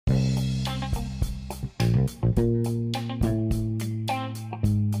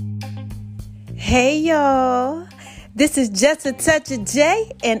Hey y'all, this is Just a Touch of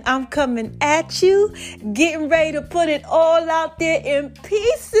J, and I'm coming at you, getting ready to put it all out there in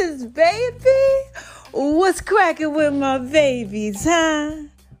pieces, baby. What's cracking with my babies, huh?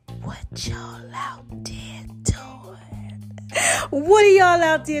 What y'all out there doing? What are y'all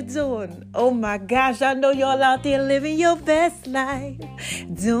out there doing? Oh my gosh, I know y'all out there living your best life,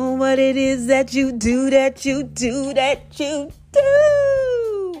 doing what it is that you do.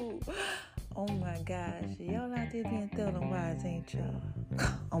 Oh my gosh, y'all out there being thorough wise, ain't y'all?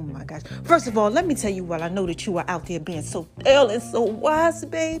 Oh my gosh. First of all, let me tell you what, I know that you are out there being so thorough and so wise,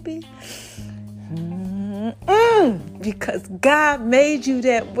 baby. Because God made you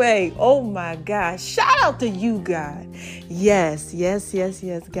that way. Oh my gosh. Shout out to you, God. Yes.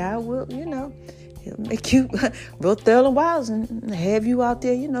 God will, He'll make you real thorough and wise and have you out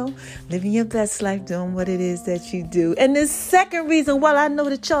there, living your best life, doing what it is that you do. And the second reason why I know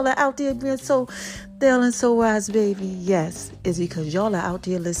that y'all are out there being so thorough and so wise, baby, yes, is because y'all are out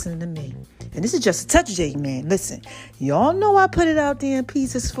there listening to me. And this is Just a Touch of J, man. Listen, y'all know I put it out there in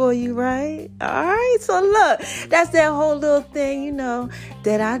pieces for you, right? All right, so look, that's that whole little thing,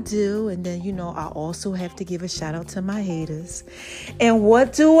 that I do. And then, I also have to give a shout out to my haters. And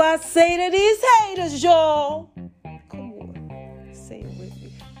what do I say to these haters, y'all? Come on, say it with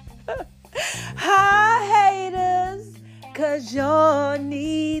me. Hi, haters, 'cause y'all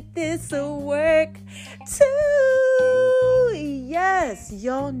need this work too. Yes,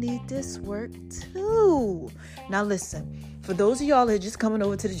 y'all need this work too. Now listen, for those of y'all that are just coming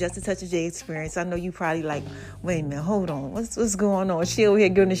over to the Just a Touch of J experience, I know you probably like, wait a minute, hold on, what's going on? She over here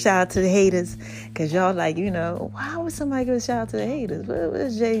giving a shout out to the haters, because y'all like, why would somebody give a shout out to the haters? What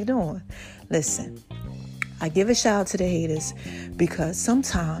is Jay doing? Listen, I give a shout out to the haters because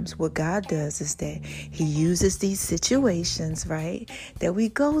sometimes what God does is that he uses these situations, right, that we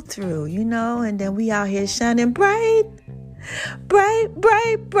go through, and then we out here shining bright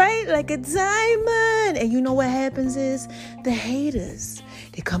like a diamond. And you know what happens is the haters,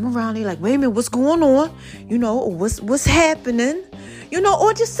 they come around, they like, wait a minute, what's going on? What's happening?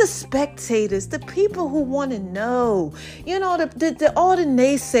 Or just the spectators, the people who want to know, the all the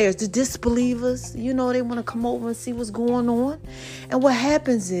naysayers, the disbelievers, they want to come over and see what's going on. And what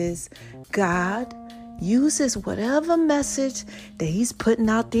happens is God uses whatever message that he's putting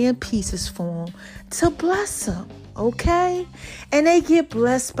out there in pieces for them to bless them, okay? And they get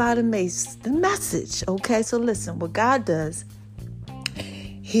blessed by the message, okay? So listen, what God does,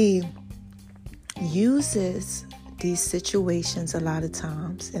 he uses these situations a lot of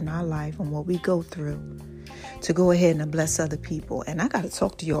times in our life and what we go through to go ahead and bless other people. And I got to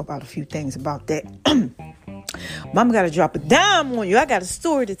talk to you about a few things about that. Mama got to drop a dime on you. I got a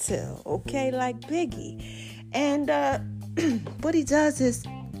story to tell, okay, like Biggie. And what he does is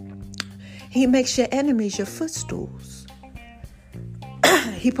he makes your enemies your footstools.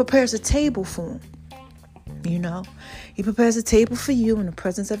 He prepares a table for them, He prepares a table for you in the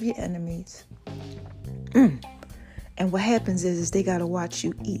presence of your enemies. And what happens is they got to watch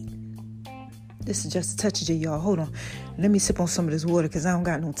you eat. This is Just a Touch of J, y'all. Hold on. Let me sip on some of this water because I don't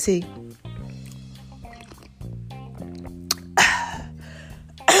got no tea.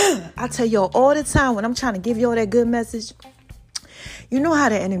 I tell y'all all the time when I'm trying to give y'all that good message, you know how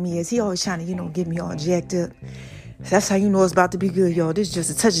the enemy is. He always trying to, get me all jacked up. That's how you know it's about to be good, y'all. This is Just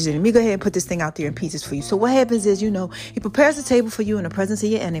a Touch of J. Let me go ahead and put this thing out there in pieces for you. So what happens is, he prepares a table for you in the presence of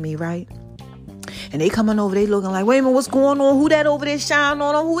your enemy, right? And they coming over, they looking like, wait a minute, what's going on? Who that over there shining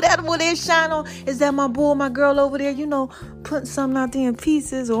on? Who that over there shining on? Is that my boy, my girl over there, putting something out there in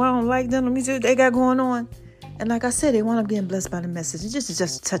pieces? Or I don't like them. Let me see what they got going on. And like I said, they want to be blessed by the message. It's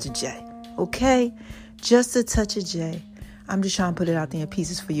just a touch of J, okay? Just a touch of J. I'm just trying to put it out there in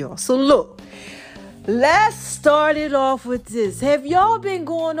pieces for y'all. So look, let's start it off with this. Have y'all been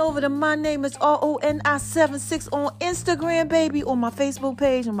going over to My Name is RONI76 on Instagram, baby, on my Facebook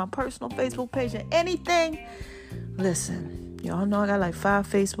page, on my personal Facebook page, and anything? Listen, y'all know I got like 5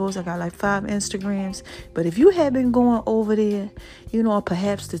 Facebooks, I got like 5 Instagrams. But if you have been going over there, or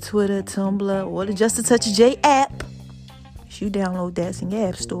perhaps the Twitter, Tumblr, or the Just a Touch of J app, if you download that in your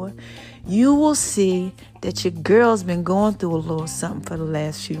app store, you will see that your girl's been going through a little something for the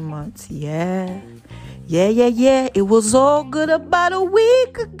last few months. Yeah. It was all good about a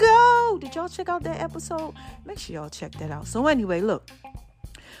week ago. Did y'all check out that episode? Make sure y'all check that out. So anyway, look.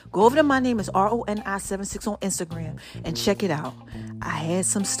 Go over to my name is RONI76 on Instagram and check it out. I had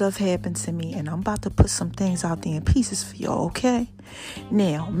some stuff happen to me, and I'm about to put some things out there in pieces for y'all, okay?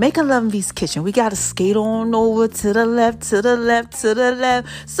 Now, Making Love in V's Kitchen. We got to skate on over to the left, to the left, to the left,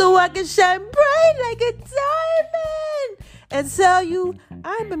 so I can shine bright like a diamond and tell you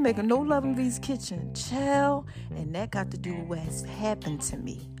I ain't been making no love in V's Kitchen, child, and that got to do with what's happened to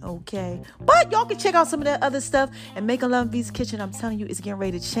me, okay? But y'all can check out some of that other stuff and Making Love in V's Kitchen. I'm telling you, it's getting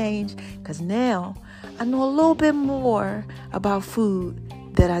ready to change, because now I know a little bit more about food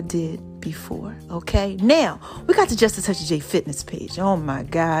that I did before, okay? Now, we got the Just a Touch of J Fitness page. Oh my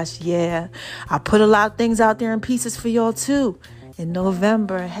gosh, yeah. I put a lot of things out there in pieces for y'all too. In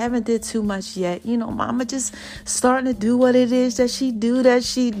November, haven't did too much yet. You know, mama just starting to do what it is that she do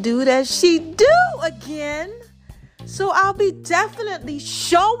again. So I'll be definitely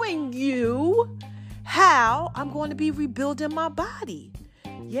showing you how I'm going to be rebuilding my body.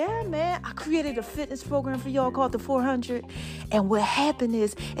 Yeah, man, I created a fitness program for y'all called the 400. And what happened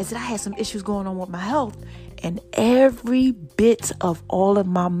is that I had some issues going on with my health. And every bit of all of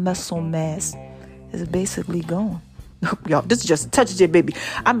my muscle mass is basically gone. Y'all, this is just a touch of it, baby.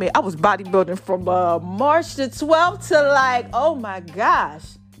 I mean, I was bodybuilding from March the 12th to oh my gosh,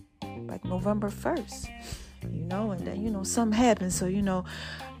 November 1st. You know, and then, something happened. So,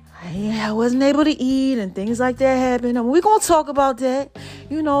 I wasn't able to eat and things like that happened. And we're going to talk about that,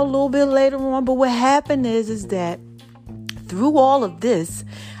 a little bit later on. But what happened is that through all of this,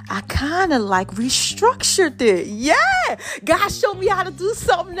 I kind of restructured it. Yeah. God showed me how to do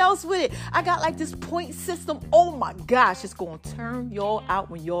something else with it. I got this point system. Oh my gosh. It's going to turn y'all out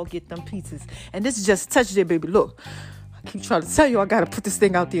when y'all get them pieces. And this is just a touch there, baby. Look, I keep trying to tell you, I got to put this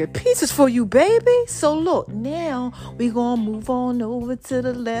thing out there in pieces for you, baby. So look, now we going to move on over to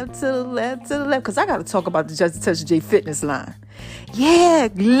the left, to the left, to the left. Because I got to talk about the Just a Touch of J Fitness line. Yeah,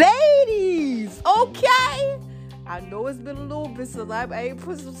 ladies. Okay. I know it's been a little bit since I ain't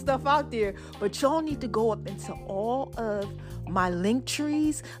put some stuff out there, but y'all need to go up into all of my link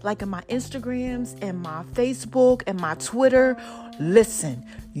trees, in my Instagrams and my Facebook and my Twitter. Listen,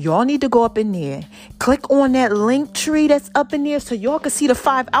 y'all need to go up in there, click on that link tree that's up in there so y'all can see the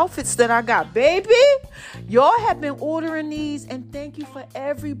 5 outfits that I got, baby. Y'all have been ordering these, and thank you for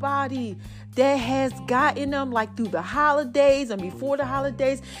everybody that has gotten them through the holidays and before the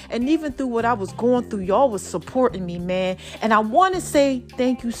holidays, and even through what I was going through. Y'all was supporting me, man. And I want to say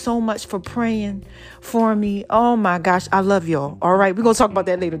thank you so much for praying for me. Oh my gosh, I love y'all. All right, we're gonna talk about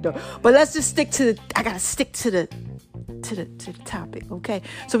that later though. But let's just I gotta stick to the topic, okay?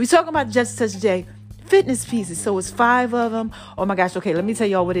 So we're talking about Just a Touch J fitness pieces. So it's 5 of them. Oh my gosh, okay, let me tell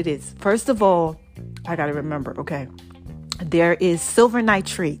y'all what it is. First of all, I gotta remember, okay? There is silver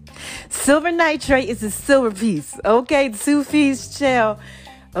nitrate. Silver nitrate is a silver piece. Okay, 2 piece chill.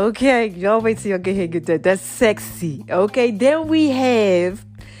 Okay, y'all wait till y'all get here and get that. That's sexy. Okay, then we have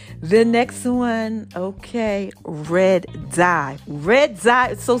the next one. Okay, red dye. Red dye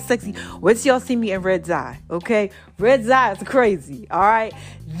is so sexy. Wait till y'all see me in red dye. Okay, red dye is crazy. All right.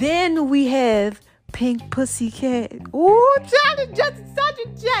 Then we have pink pussycat. Ooh, Johnny, just such a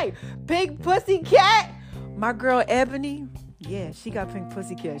J. Pink pussycat. My girl Ebony, yeah, she got pink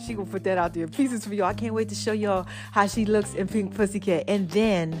pussycat. She gonna put that out there in pieces for y'all. I can't wait to show y'all how she looks in pink pussycat. And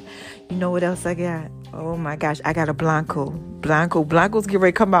then, you know what else I got? Oh my gosh, I got a Blanco's getting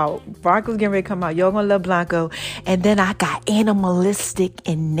ready to come out. Y'all gonna love Blanco. And then I got animalistic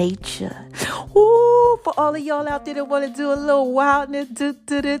in nature. Ooh, for all of y'all out there that want to do a little wildness.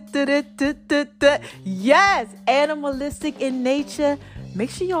 Yes, animalistic in nature. Make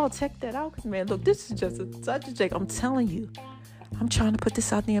sure y'all check that out, because, man, look, this is just such a Jake. I'm telling you, I'm trying to put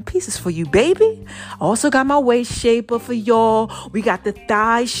this out there in pieces for you, baby. I also got my waist shaper for y'all. We got the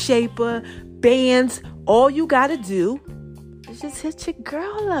thigh shaper, bands. All you got to do is just hit your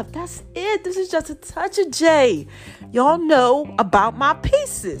girl up. That's it. This is just a touch of J. Y'all know about my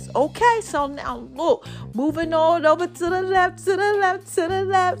pieces, okay? So now, look, moving on over to the left, to the left, to the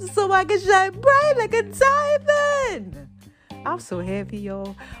left, so I can shine bright like a diamond. I'm so happy,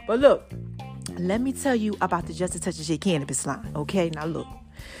 y'all. But look, let me tell you about the Just a Touch of J cannabis line, okay? Now, look.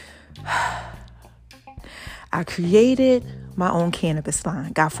 I created my own cannabis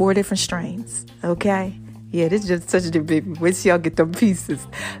line. Got 4 different strains, okay? Yeah, this is Just a Touch of J, baby. Wait till y'all get them pieces.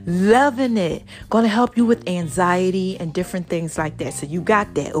 Loving it. Gonna help you with anxiety and different things like that. So you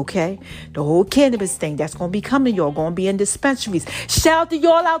got that, okay? The whole cannabis thing, that's gonna be coming, y'all. Gonna be in dispensaries. Shout out to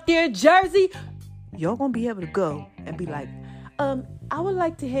y'all out there in Jersey. Y'all gonna be able to go and be like, I would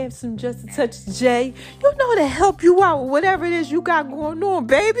like to have some Just a Touch J, to help you out with whatever it is you got going on,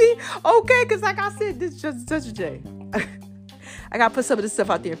 baby. Okay, because like I said, this is Just a Touch J. I got to put some of this stuff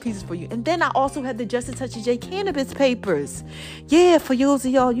out there in pieces for you. And then I also have the Just a Touch of J cannabis papers. Yeah, for those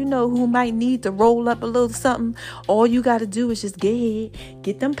of y'all, who might need to roll up a little something, all you got to do is just get ahead,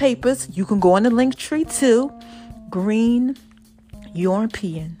 get them papers. You can go on the link tree too. Green,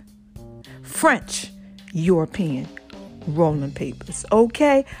 European, French, European rolling papers.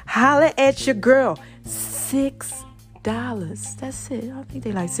 Okay? Holla at your girl. $6. That's it. I think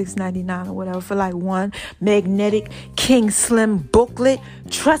they like $6.99 or whatever for like one magnetic King Slim booklet.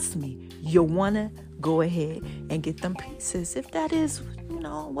 Trust me, you want to go ahead and get them pieces. If that is,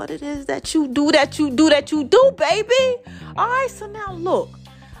 what it is that you do, baby. All right, so now look.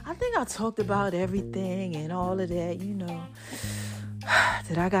 I think I talked about everything and all of that,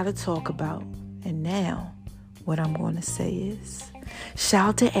 that I got to talk about. And now what I'm going to say is, shout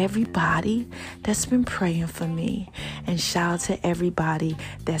out to everybody that's been praying for me. And shout out to everybody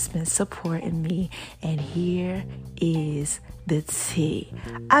that's been supporting me. And here is the tea.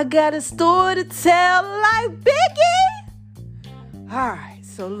 I got a story to tell like Biggie. All right,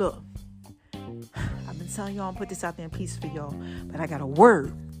 so look. I've been telling y'all I'm put this out there in peace for y'all. But I got a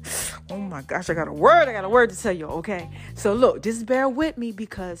word. Oh my gosh, I got a word to tell y'all, okay? So look, just bear with me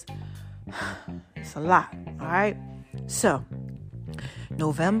because it's a lot, all right? So,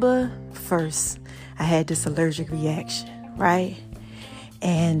 November 1st, I had this allergic reaction, right?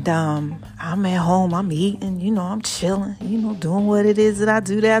 And I'm at home, I'm eating, I'm chilling, doing what it is that I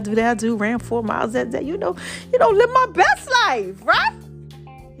do, ran 4 miles that day, live my best life, right?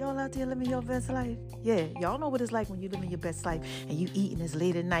 Y'all out there living your best life? Yeah, y'all know what it's like when you living your best life and you eating this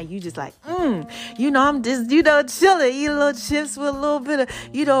late at night. You just like, I'm just, chilling, eat a little chips with a little bit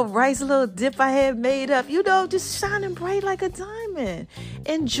of, rice, a little dip I had made up, just shining bright like a diamond,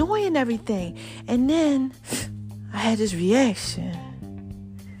 enjoying everything. And then I had this reaction,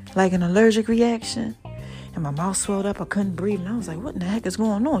 like an allergic reaction. And my mouth swelled up. I couldn't breathe. And I was like, what in the heck is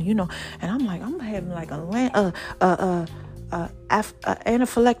going on? And I'm like, I'm having like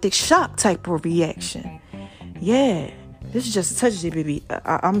anaphylactic shock type of reaction. Yeah, this is just a touch of it, baby.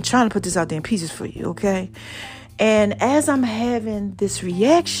 I'm trying to put this out there in pieces for you, okay? And as I'm having this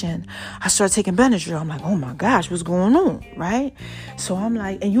reaction, I started taking Benadryl. I'm like, oh my gosh, what's going on, right? So I'm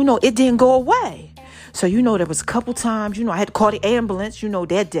like, and it didn't go away. So, there was a couple times, I had to call the ambulance,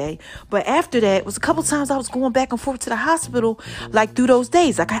 that day. But after that, it was a couple times I was going back and forth to the hospital, like through those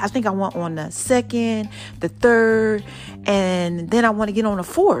days. Like I think I went on the 2nd, the 3rd, and then I want to get on the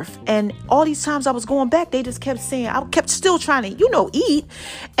 4th. And all these times I was going back, they just kept saying, I kept still trying to, eat.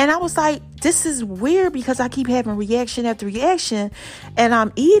 And I was like, this is weird because I keep having reaction after reaction and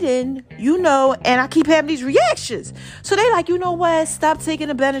I'm eating, and I keep having these reactions. So they like, what? Stop taking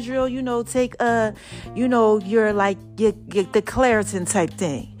the Benadryl, take, the Claritin type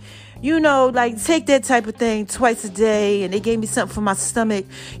thing. Take that type of thing twice a day. And they gave me something for my stomach,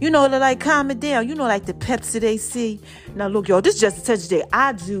 to like calm it down, like the Pepsi they see. Now look, y'all, this is just a touch of day.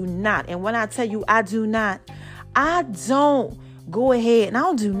 I do not. And when I tell you I do not, I don't go ahead and I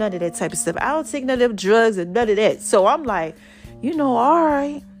don't do none of that type of stuff. I don't take none of them drugs and none of that. So I'm like, all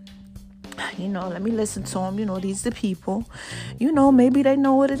right. Let me listen to them. These the people. Maybe they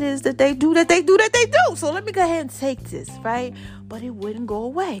know what it is that they do. So let me go ahead and take this, right? But it wouldn't go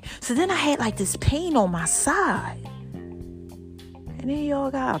away. So then I had like this pain on my side. And then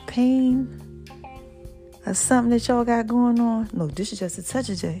y'all got a pain or something that y'all got going on. Look, this is just a touch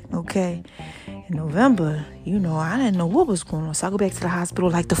of it, okay? In November, I didn't know what was going on. So I go back to the hospital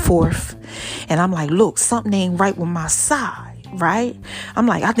like the 4th. And I'm like, look, something ain't right with my side, right? I'm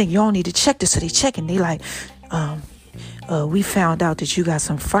like, I think y'all need to check this. So they check and they like, we found out that you got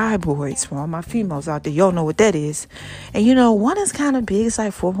some fibroids. For all my females out there, y'all know what that is. And one is kind of big. It's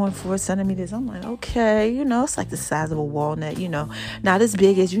like 4.4 centimeters. I'm like, okay, it's like the size of a walnut, not as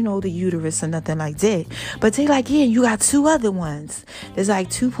big as, the uterus or nothing like that. But they like, yeah, you got 2 other ones. There's like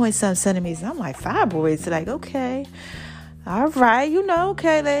 2.7 centimeters. I'm like, fibroids. They're like, okay. All right,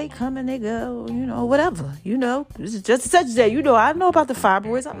 okay, they come and they go, whatever, this is just such a day, I know about the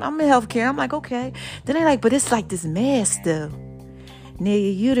fibroids, I'm in healthcare, I'm like, okay, then they like, but it's like this mass though, near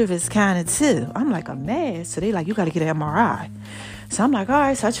your uterus kind of too, I'm like, a mass, so they like, you got to get an MRI, so I'm like, all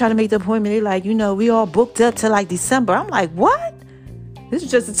right, so I try to make the appointment, they like, we all booked up to like December, I'm like, what? This is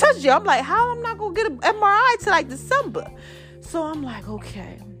just a touch of you, I'm like, how I'm not going to get an MRI to like December, so I'm like,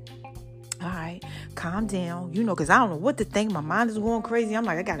 okay. All right, calm down, because I don't know what to think. My mind is going crazy. I'm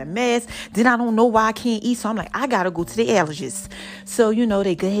like, I got a mess. Then I don't know why I can't eat. So I'm like, I got to go to the allergist. So,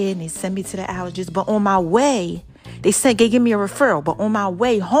 they go ahead and they send me to the allergist. But on my way They give me a referral. But on my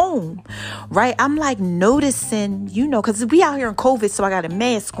way home, right, I'm like noticing, because we out here in COVID, so I got a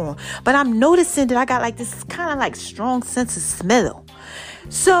mask on. But I'm noticing that I got like this kind of like strong sense of smell.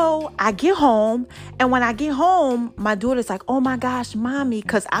 So I get home, and when I get home, my daughter's like, oh my gosh, mommy,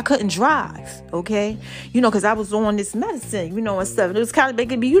 because I couldn't drive, okay? Because I was on this medicine, and stuff. And it was kind of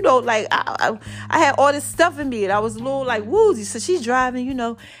making me, like I had all this stuff in me, and I was a little like woozy. So she's driving,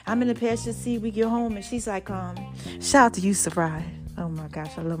 I'm in the passenger seat. We get home, and she's like, shout out to you, Sarai. Oh my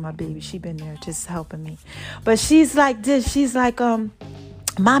gosh, I love my baby. She been there just helping me. But she's like this. She's like,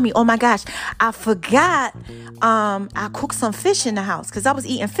 mommy, oh my gosh, I forgot I cooked some fish in the house because I was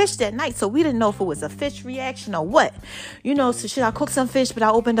eating fish that night, so we didn't know if it was a fish reaction or what, so I cooked some fish, but I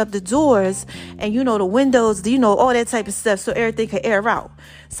opened up the doors and the windows, all that type of stuff, so everything could air out.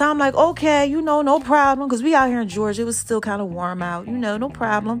 So I'm like, okay, no problem, because we out here in Georgia, it was still kind of warm out, no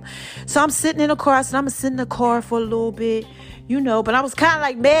problem. So I'm sitting in the car, so I'm gonna sit in the car for a little bit, but I was kind of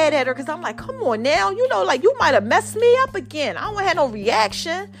like mad at her because I'm like, come on now, like you might have messed me up again. I don't have no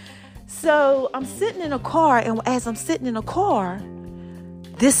reaction. So I'm sitting in a car, and as I'm sitting in a car,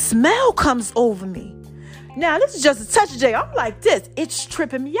 this smell comes over me. Now, this is just a touch of J. I'm like this. It's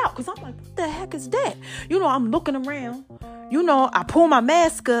tripping me out because I'm like, what the heck is that? I'm looking around. I pull my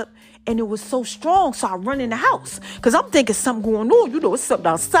mask up, and it was so strong, so I run in the house because I'm thinking something going on. It's something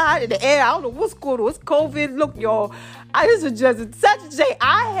outside in the air. I don't know what's going on. It's COVID. Look, y'all. This is just a touch of J.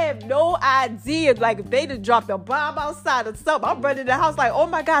 I have no idea. Like, if they done dropped a bomb outside or something, I'm running in the house like, oh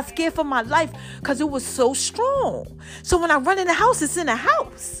my God, scared for my life because it was so strong. So when I run in the house, it's in the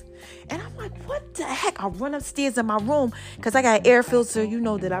house. And I'm like, what the heck? I run upstairs in my room because I got an air filter,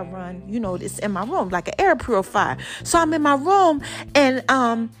 that I run, it's in my room, like an air purifier. So I'm in my room,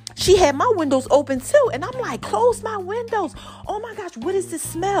 and she had my windows open too. And I'm like, close my windows. Oh my gosh, what is this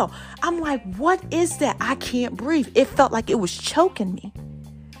smell? I'm like, what is that? I can't breathe. It felt like it was choking me.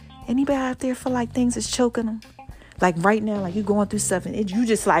 Anybody out there feel like things is choking them? Like right now, like you're going through something. You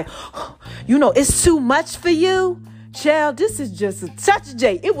just like, it's too much for you. Child, this is just a touch of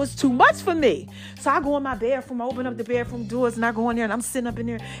J. It was too much for me. So I go in my bathroom, I open up the bathroom doors, and I go in there, and I'm sitting up in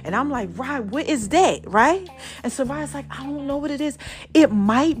there, and I'm like, Rye, what is that, right? And so Rye's like, I don't know what it is. It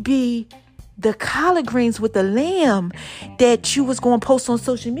might be the collard greens with the lamb that you was going to post on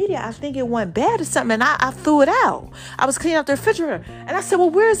social media. I think it went bad or something, and I threw it out. I was cleaning out the refrigerator, and I said, well,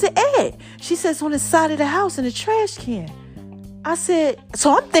 where is it at? She said, it's on the side of the house in the trash can. I said,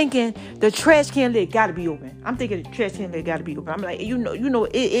 so I'm thinking the trash can lid got to be open. I'm thinking the trash can lid got to be open. I'm like,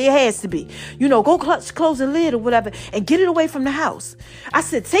 it has to be. Go close the lid or whatever and get it away from the house. I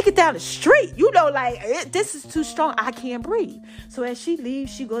said, take it down the street. This is too strong. I can't breathe. So as she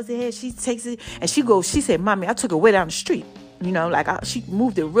leaves, she goes ahead, she takes it, and she said, mommy, I took it way down the street. She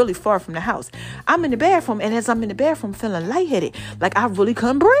moved it really far from the house. I'm in the bathroom, and as I'm in the bathroom feeling lightheaded, like I really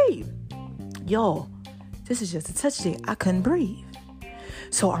couldn't breathe. Y'all, this is just a touch there. I couldn't breathe.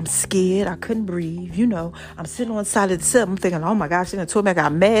 So I'm scared. I couldn't breathe. I'm sitting on the side of the tub. I'm thinking, oh my gosh, they done told me I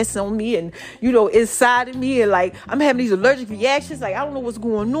got masks on me and, inside of me. And like, I'm having these allergic reactions. Like, I don't know what's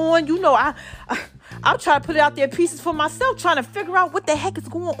going on. I'm trying to put it out there pieces for myself, trying to figure out what the heck is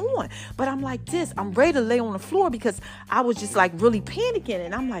going on. But I'm like this. I'm ready to lay on the floor because I was just like really panicking.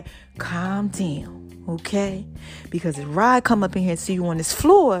 And I'm like, calm down. Okay, because if Rye come up in here and see you on this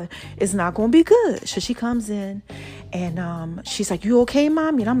floor, it's not going to be good. So she comes in, and she's like, you okay,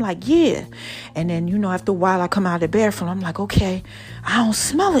 mommy? And I'm like, yeah. And then, after a while, I come out of the bathroom. I'm like, okay, I don't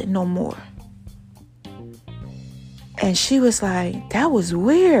smell it no more. And she was like, that was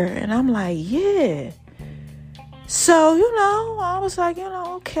weird. And I'm like, yeah. So, I was like,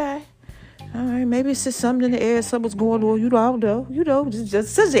 okay. All right, maybe it's just something in the air, something's going on, I don't know,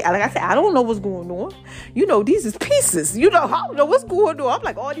 just like I said, I don't know what's going on. These is pieces, I don't know what's going on. I'm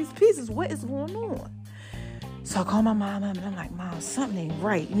like, all these pieces, what is going on? So I call my mom, and I'm like, Mom, something ain't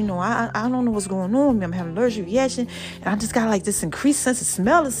right. I don't know what's going on. I'm having an allergic reaction, and I just got like this increased sense of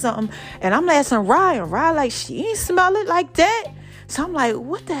smell or something. And I'm asking Rye, and Rye like, she ain't smell it like that. So I'm like,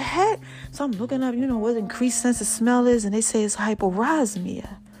 what the heck? So I'm looking up, what increased sense of smell is, and they say it's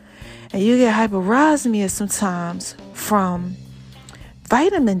hyporosmia. And you get hyporosmia sometimes from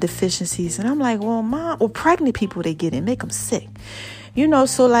vitamin deficiencies. And I'm like, well, Mom, or pregnant people, they get it, make them sick.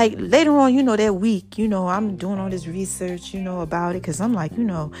 So like later on, that week, I'm doing all this research, about it. Cause I'm like,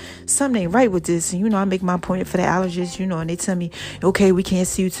 something ain't right with this. And, I make my appointment for the allergist, and they tell me, okay, we can't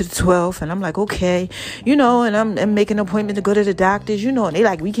see you to the 12th. And I'm like, okay, and I'm making an appointment to go to the doctors, and they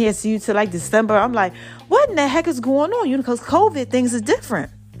like, we can't see you till like December. I'm like, what in the heck is going on? Because COVID things are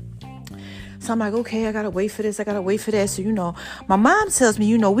different. So I'm like, okay, I got to wait for this. I got to wait for that. So, my mom tells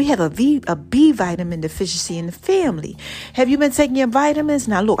me, we have a B vitamin deficiency in the family. Have you been taking your vitamins?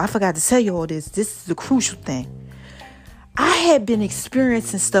 Now, look, I forgot to tell you all this. This is the crucial thing. I had been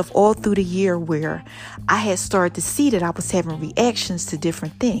experiencing stuff all through the year where I had started to see that I was having reactions to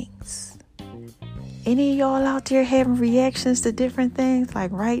different things. Any of y'all out there having reactions to different things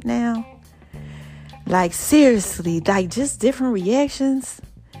like right now? Like seriously, like just different reactions.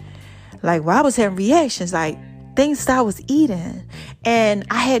 Like I was having reactions, like things that I was eating. And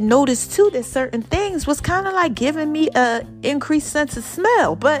I had noticed too that certain things was kind of like giving me a increased sense of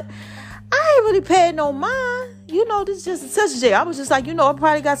smell. But I ain't really paying no mind. This is just such a day. I was just like, I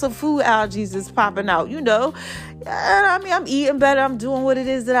probably got some food allergies that's popping out, And I'm eating better. I'm doing what it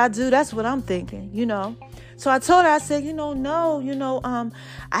is that I do. That's what I'm thinking, So I told her, I said, no,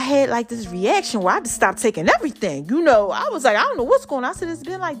 I had like this reaction where I just stopped taking everything. I was like, I don't know what's going on. I said, it's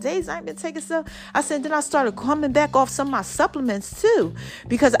been like days I ain't been taking stuff. I said, then I started coming back off some of my supplements too,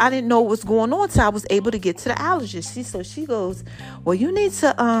 because I didn't know what was going on till I was able to get to the allergist. So she goes, well, you need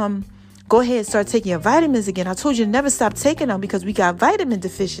to, go ahead and start taking your vitamins again. I told you to never stop taking them because we got vitamin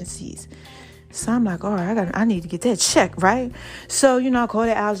deficiencies. So I'm like, all right, I need to get that checked, right? So, I called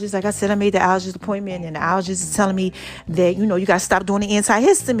the allergist. Like I said, I made the allergist appointment, and the allergist is telling me that, you got to stop doing the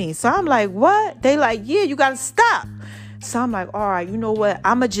antihistamine. So I'm like, what? They like, yeah, you got to stop. So I'm like, all right, you know what?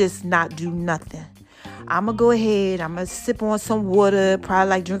 I'm going to just not do nothing. I'm going to go ahead. I'm going to sip on some water, probably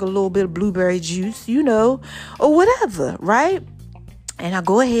like drink a little bit of blueberry juice, or whatever, right? And I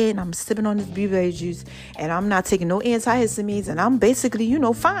go ahead and I'm sipping on this blueberry juice and I'm not taking no antihistamines and I'm basically,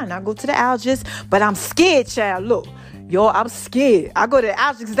 fine. I go to the allergist, but I'm scared, child. Look, y'all, I'm scared. I go to the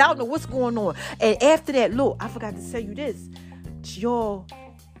allergist because I don't know what's going on. And after that, look, I forgot to tell you this. Y'all,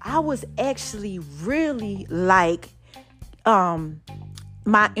 I was actually really like,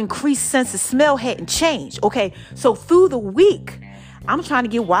 my increased sense of smell hadn't changed. Okay, so through the week, I'm trying to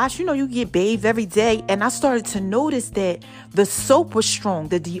get washed. You get bathed every day. And I started to notice that the soap was strong.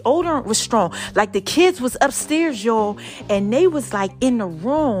 The deodorant was strong. Like the kids was upstairs, y'all. And they was like in the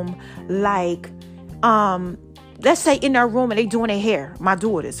room, like, let's say in their room and they doing their hair. My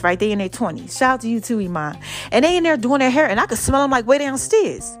daughters, right? They in their 20s. Shout out to you too, Iman. And they in there doing their hair. And I could smell them like way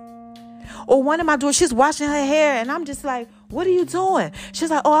downstairs. Or one of my daughters, she's washing her hair. And I'm just like, what are you doing?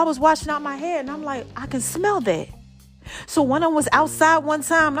 She's like, oh, I was washing out my hair. And I'm like, I can smell that. So one of them was outside one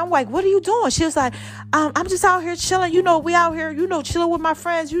time and I'm like, what are you doing? She was like, I'm just out here chilling. We out here, chilling with my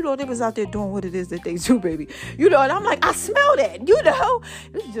friends. They was out there doing what it is that they do, baby. And I'm like, I smell that,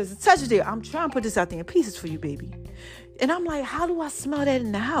 This is just a touch of there. I'm trying to put this out there in pieces for you, baby. And I'm like, how do I smell that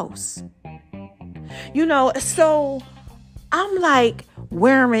in the house? So I'm like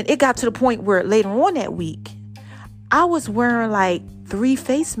wearing, it got to the point where later on that week, I was wearing like 3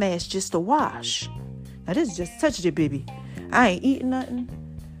 face masks just to wash. Now, this is just touch it, baby. I ain't eating nothing.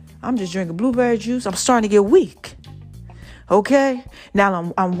 I'm just drinking blueberry juice. I'm starting to get weak. Okay?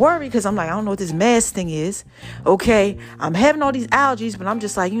 Now, I'm worried because I'm like, I don't know what this mask thing is. Okay? I'm having all these allergies, but I'm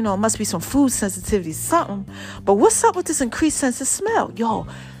just like, it must be some food sensitivity, something. But what's up with this increased sense of smell? Yo,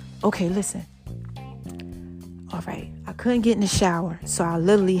 okay, listen. All right. I couldn't get in the shower, so I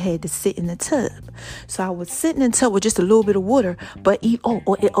literally had to sit in the tub. So I was sitting in the tub with just a little bit of water, but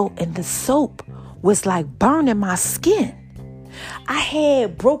and the soap was like burning my skin. I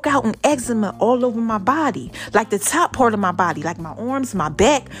had broke out in eczema all over my body, like the top part of my body, like my arms, my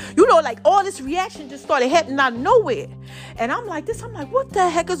back, like all this reaction just started happening out of nowhere. And I'm like, what the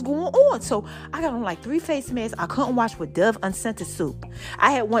heck is going on? So I got on like 3 face masks. I couldn't wash with Dove unscented soap.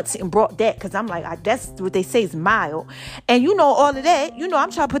 I had once and brought that because I'm like, that's what they say is mild. And all of that, I'm trying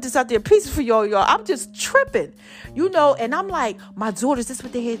to put this out there pieces for y'all. I'm just tripping, and I'm like, my daughters, this is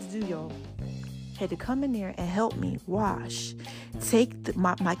what they had to do, y'all. Had to come in there and help me wash, take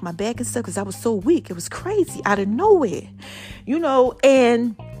my back and stuff because I was so weak. It was crazy out of nowhere,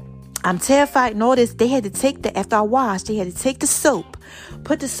 and I'm terrified and all this. They had to take after I washed, they had to take the soap,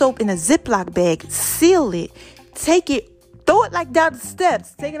 put the soap in a Ziploc bag, seal it, take it, throw it like down the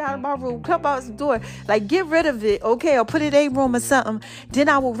steps, take it out of my room, come out the door, like get rid of it, okay, or put it in a room or something. Then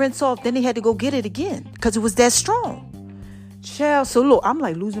I will rinse off. Then they had to go get it again because it was that strong. Child, so look, I'm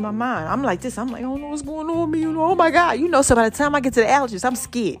like losing my mind. I'm like this. I'm like, I don't know what's going on with me. Oh my God. So by the time I get to the allergist, I'm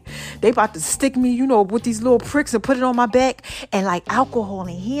scared. They about to stick me, with these little pricks and put it on my back. And like alcohol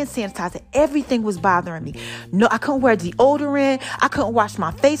and hand sanitizer, everything was bothering me. No, I couldn't wear deodorant. I couldn't wash my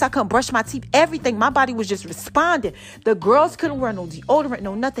face. I couldn't brush my teeth. Everything. My body was just responding. The girls couldn't wear no deodorant,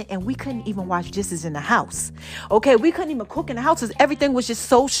 no nothing. And we couldn't even wash dishes in the house. Okay. We couldn't even cook in the house because everything was just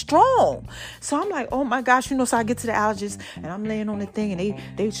so strong. So I'm like, oh my gosh, so I get to the allergist and and I'm laying on the thing, and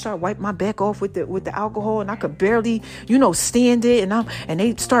they start wiping my back off with the alcohol, and I could barely, stand it, and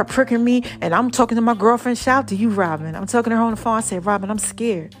they start pricking me, and I'm talking to my girlfriend. Shout out to you, Robin. I'm talking to her on the phone. I say, Robin, I'm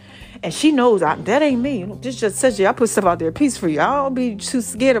scared. And she knows that ain't me. This just says I put stuff out there, peace for you. I don't be too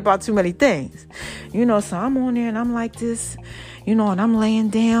scared about too many things. So I'm on there and I'm like this, and I'm laying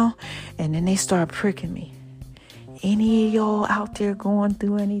down, and then they start pricking me. Any of y'all out there going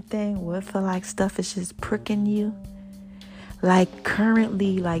through anything where it feel like stuff is just pricking you? Like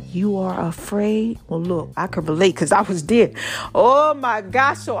currently, like you are afraid? Well, look, I could relate because I was there. Oh my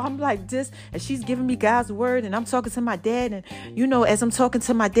gosh. So I'm like this, and she's giving me God's word, and I'm talking to my dad. And, as I'm talking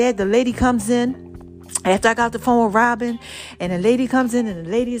to my dad, the lady comes in after I got the phone with Robin, and the lady comes in, and the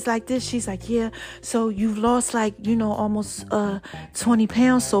lady is like this. She's like, yeah, so you've lost like, almost 20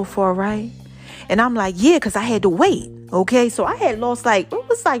 pounds so far, right? And I'm like, yeah, because I had to wait. Okay. So I had lost it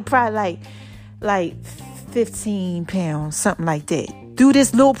was probably like 15 pounds, something like that. Through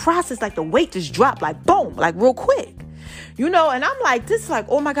this little process, like the weight just dropped, like boom, like real quick, and I'm like, this, like,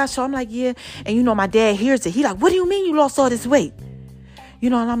 oh my gosh. So I'm like, yeah. And, my dad hears it. He like, what do you mean you lost all this weight?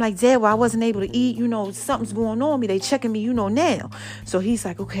 And I'm like, Dad, well, I wasn't able to eat, something's going on with me. They checking me, now. So he's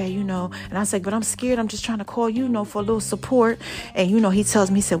like, okay, and I was like, but I'm scared. I'm just trying to call, for a little support. And, he tells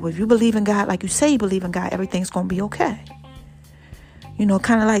me, he said, well, if you believe in God, like you say you believe in God, everything's going to be okay.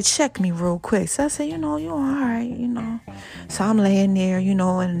 Kind of like check me real quick. So I said, you're all right, So I'm laying there,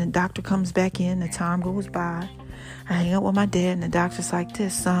 and the doctor comes back in. The time goes by. I hang up with my dad, and the doctor's like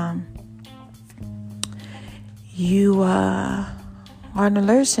this, you aren't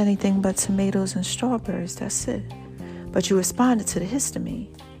allergic to anything but tomatoes and strawberries. That's it. But you responded to the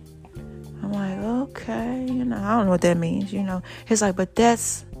histamine. I'm like, okay, I don't know what that means, He's like, but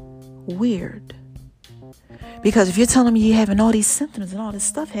that's weird. Because if you're telling me you're having all these symptoms and all this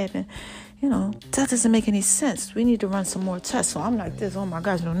stuff happen, that doesn't make any sense. We need to run some more tests. So I'm like this, oh my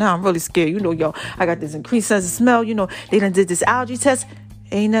gosh, now I'm really scared. Y'all, I got this increased sense of smell. They done did this allergy test.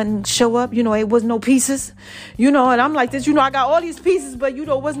 Ain't nothing show up. It was no pieces. And I'm like this, I got all these pieces, but,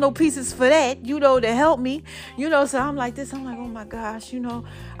 was no pieces for that, to help me. So I'm like this. I'm like, oh my gosh, I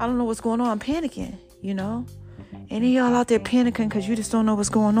don't know what's going on. I'm panicking, Any of y'all out there panicking because you just don't know what's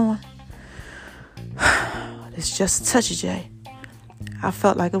going on? It's just a touch, Jay. I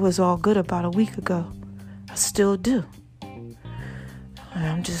felt like it was all good about a week ago. I still do. And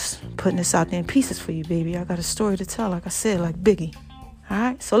I'm just putting this out there in pieces for you, baby. I got a story to tell, like I said, like Biggie. All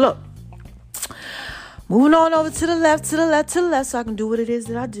right, so look. Moving on over to the left, so I can do what it is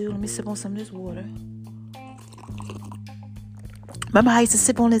that I do. Let me sip on some of this water. Remember how I used to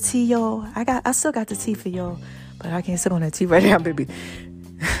sip on the tea, y'all? I still got the tea for y'all, but I can't sip on that tea right now, baby.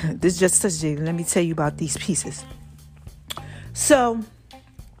 This is just such a, let me tell you about these pieces. So,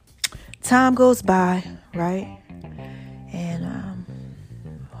 time goes by, right? And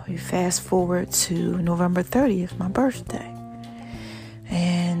you fast forward to November 30th, my birthday.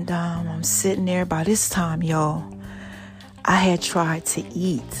 And I'm sitting there. By this time, y'all, I had tried to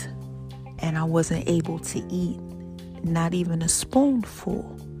eat, and I wasn't able to eat not even a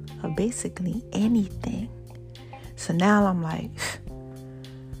spoonful of basically anything. So now I'm like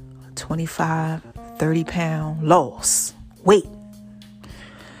 25, 30 pound loss. Wait.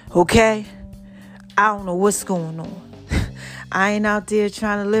 Okay? I don't know what's going on. I ain't out there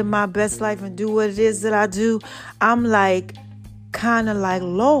trying to live my best life and do what it is that I do. I'm like kind of like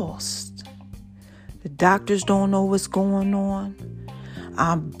lost. The doctors don't know what's going on.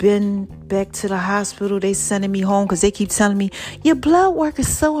 I've been back to the hospital. They sending me home because they keep telling me, your blood work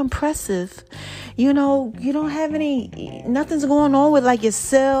is so impressive. You don't have nothing's going on with like your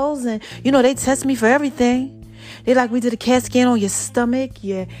cells. And, they test me for everything. They like, we did a CAT scan on your stomach,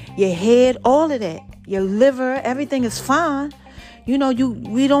 your head, all of that. Your liver, everything is fine. We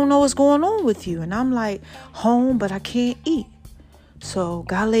don't know what's going on with you. And I'm like home, but I can't eat. So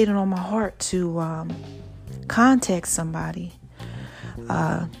God laid it on my heart to contact somebody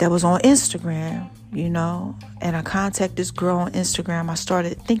that was on Instagram, and I contacted this girl on Instagram. I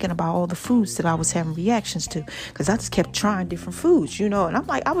started thinking about all the foods that I was having reactions to because I just kept trying different foods, and I'm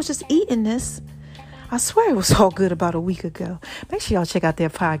like, I was just eating this. I swear it was all good about a week ago. Make sure y'all check out their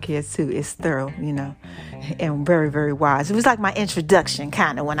podcast too. It's thorough, and very, very wise. It was like my introduction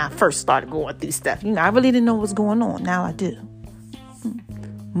kind of when I first started going through stuff. I really didn't know what was going on. Now I do.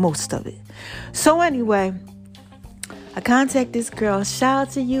 Most of it. So anyway, I contact this girl. Shout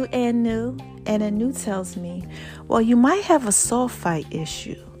out to you, Anu. And Anu tells me, well, you might have a sulfite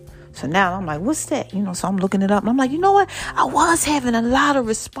issue. So now I'm like, what's that? So I'm looking it up. And I'm like, you know what? I was having a lot of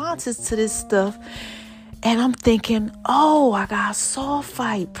responses to this stuff. And I'm thinking, oh, I got a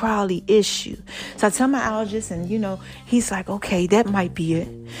sulfite probably issue. So I tell my allergist, and, he's like, okay, that might be it.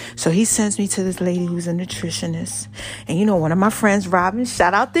 So he sends me to this lady who's a nutritionist. And, one of my friends, Robin,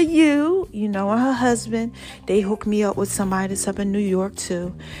 shout out to you, and her husband, they hooked me up with somebody that's up in New York,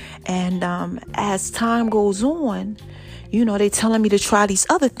 too. And as time goes on, they telling me to try these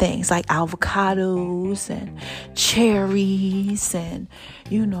other things like avocados and cherries and,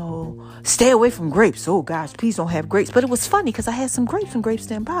 stay away from grapes. Oh, gosh, please don't have grapes. But it was funny because I had some grapes and grapes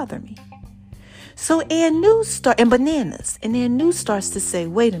didn't bother me. So and bananas. And then news starts to say,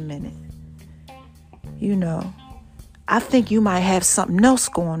 wait a minute. I think you might have something else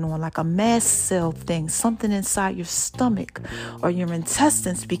going on, like a mast cell thing, something inside your stomach or your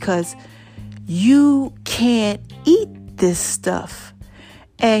intestines, because you can't eat this stuff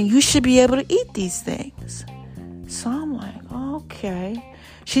and you should be able to eat these things. So I'm like, okay.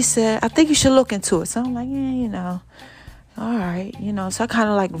 She said, I think you should look into it. So I'm like, yeah, all right, so I kind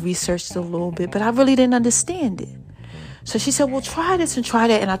of like researched a little bit, but I really didn't understand it. So she said, well, try this and try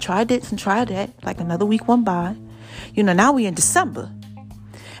that. And I tried this and tried that. Like another week went by. Now we in December.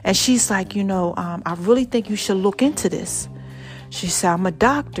 And she's like, I really think you should look into this. She said, I'm a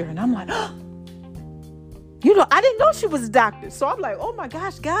doctor. And I'm like, I didn't know she was a doctor. So I'm like, oh my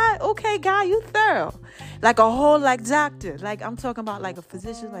gosh, God. Okay, God, you thorough. Like a whole doctor. Like I'm talking about like a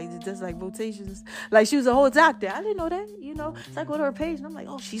physician, like that does like rotations. Like she was a whole doctor. I didn't know that, So I go to her page and I'm like,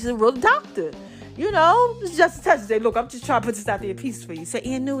 oh, she's a real doctor. It's just a touch. Say, look, I'm just trying to put this out there in peace for you. So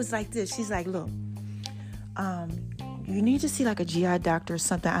Ann knew it's like this. She's like, look, you need to see like a GI doctor or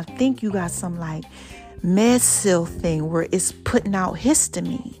something. I think you got some like mast cell thing where it's putting out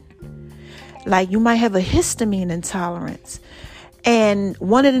histamine. Like you might have a histamine intolerance. And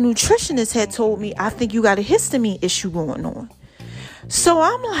one of the nutritionists had told me, I think you got a histamine issue going on. So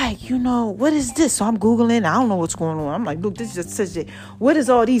I'm like, what is this? So I'm Googling. I don't know what's going on. I'm like, look, this is just such a, what is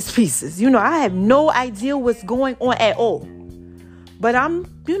all these pieces? I have no idea what's going on at all. But I'm,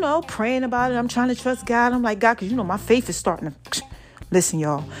 praying about it. I'm trying to trust God. I'm like, God, because, my faith is starting to, listen,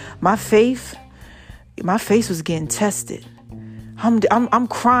 y'all, my faith was getting tested. I'm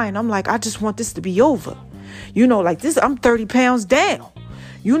crying. I'm like, I just want this to be over. Like this, I'm 30 pounds down.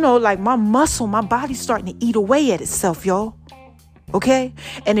 Like my body's starting to eat away at itself, y'all. Okay?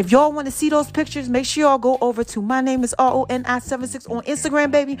 And if y'all want to see those pictures, make sure y'all go over to My Name is RONI76 on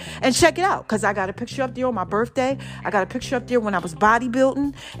Instagram, baby, and check it out. Because I got a picture up there on my birthday. I got a picture up there when I was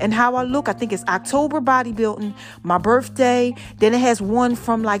bodybuilding and how I look. I think it's October bodybuilding, my birthday. Then it has one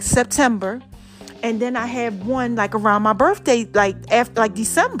from like September. And then I had one like around my birthday, like after like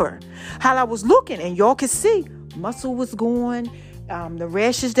December, how I was looking. And y'all could see muscle was going. The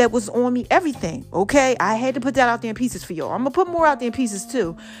rashes that was on me, everything. Okay. I had to put that out there in pieces for y'all. I'm going to put more out there in pieces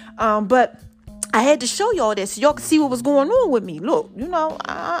too. But I had to show y'all that so y'all could see what was going on with me. Look,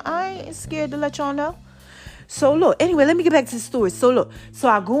 I ain't scared to let y'all know. So look, anyway, let me get back to the story. So look, so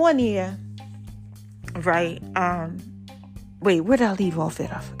I go in there, right? Wait, where did I leave off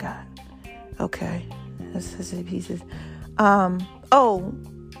at? I forgot. Okay. That's the pieces.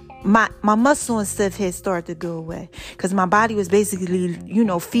 My muscle and stuff had started to go away because my body was basically,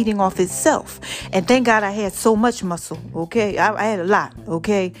 feeding off itself. And thank God I had so much muscle. Okay. I had a lot.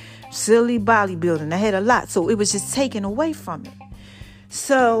 Okay. Silly bodybuilding. I had a lot. So it was just taken away from it.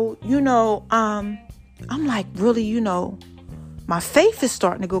 So, I'm like, really, my faith is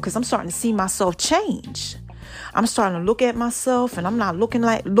starting to go because I'm starting to see myself change. I'm starting to look at myself and I'm not looking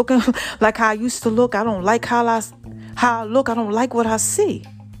like how I used to look. I don't like how I look. I don't like what I see.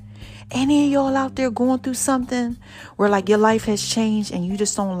 Any of y'all out there going through something where like your life has changed and you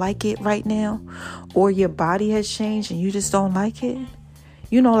just don't like it right now, or your body has changed and you just don't like it?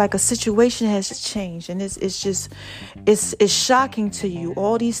 Like a situation has changed and it's shocking to you.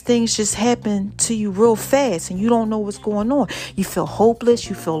 All these things just happen to you real fast and you don't know what's going on. You feel hopeless.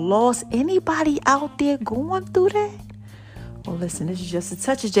 You feel lost. Anybody out there going through that? Well, listen, this is just a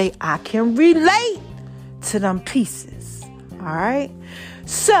touch of J. I can relate to them pieces. All right.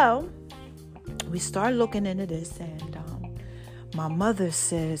 So we start looking into this and my mother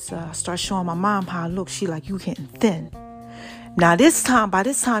says, start showing my mom how I look. She like, you getting thin. Now, by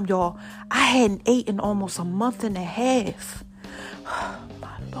this time, y'all, I hadn't eaten almost a month and a half.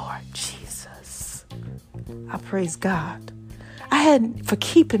 My Lord Jesus. I praise God. For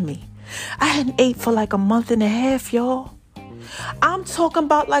keeping me. I hadn't ate for like a month and a half, y'all. I'm talking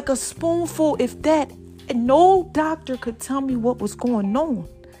about like a spoonful, if that. And no doctor could tell me what was going on.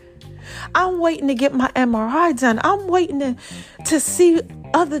 I'm waiting to get my MRI done. I'm waiting to see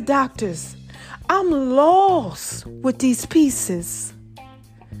other doctors. I'm lost with these pieces.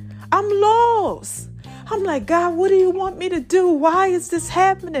 I'm lost. I'm like, God, what do you want me to do? Why is this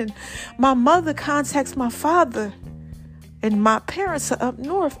happening? My mother contacts my father, and my parents are up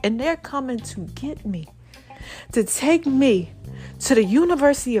north, and they're coming to get me, to take me to the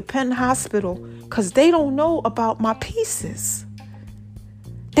University of Penn Hospital, because they don't know about my pieces.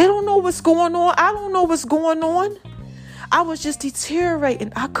 They don't know what's going on. I don't know what's going on. I was just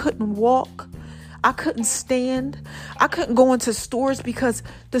deteriorating. I couldn't walk. I couldn't stand. I couldn't go into stores because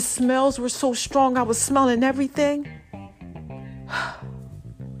the smells were so strong. I was smelling everything.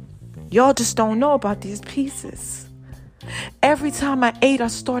 Y'all just don't know about these pieces. Every time I ate, I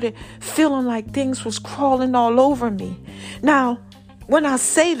started feeling like things was crawling all over me. Now, when I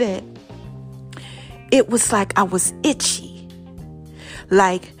say that, it was like I was itchy.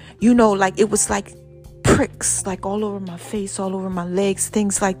 Like, like it was like pricks, like all over my face, all over my legs,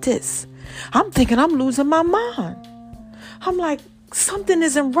 things like this. I'm thinking I'm losing my mind. I'm like, something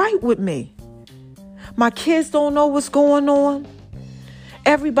isn't right with me. My kids don't know what's going on.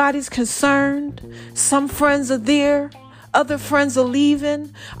 Everybody's concerned. Some friends are there. Other friends are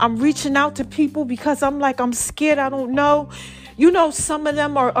leaving. I'm reaching out to people because I'm like, I'm scared. I don't know. Some of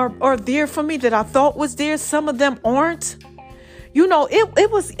them are there for me that I thought was there. Some of them aren't.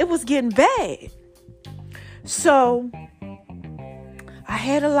 It was getting bad. So I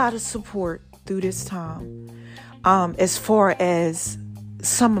had a lot of support through this time. As far as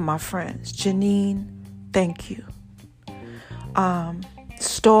some of my friends, Janine, thank you.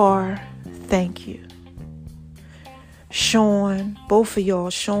 Star, thank you. Sean, both of y'all,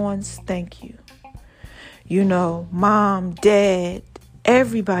 Sean's, thank you. Mom, Dad,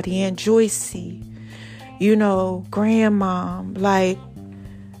 everybody, Aunt Joycey, grandmom, like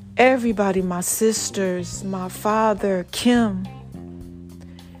everybody, my sisters, my father, Kim,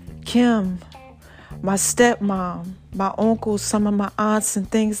 my stepmom, my uncles, some of my aunts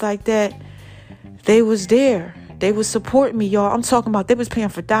and things like that. They was there. They was supporting me, y'all. I'm talking about they was paying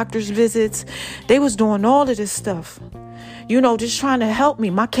for doctor's visits. They was doing all of this stuff. Just trying to help me.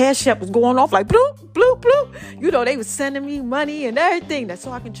 My Cash App was going off like bloop, bloop, bloop. They was sending me money and everything. That's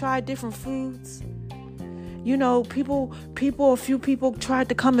so I can try different foods. A few people tried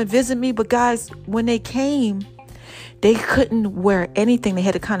to come and visit me. But guys, when they came, they couldn't wear anything. They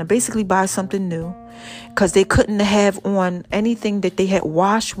had to kind of basically buy something new because they couldn't have on anything that they had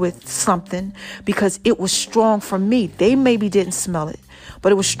washed with something because it was strong for me. They maybe didn't smell it,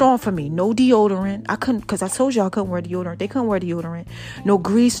 but it was strong for me. No deodorant. I couldn't, because I told y'all I couldn't wear deodorant. They couldn't wear deodorant. No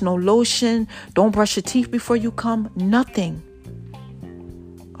grease, no lotion. Don't brush your teeth before you come. Nothing.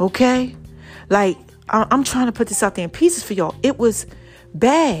 Okay? Like, I'm trying to put this out there in pieces for y'all. It was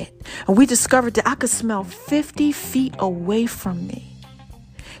bad. And we discovered that I could smell 50 feet away from me.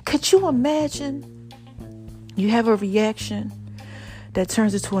 Could you imagine? You have a reaction that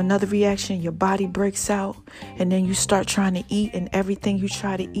turns into another reaction. Your body breaks out and then you start trying to eat, and everything you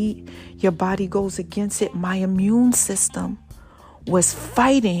try to eat, your body goes against it. My immune system was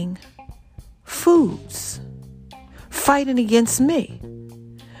fighting foods, fighting against me.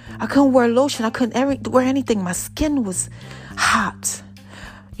 I couldn't wear lotion. I couldn't wear anything. My skin was hot.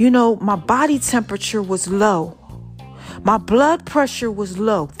 My body temperature was low. My blood pressure was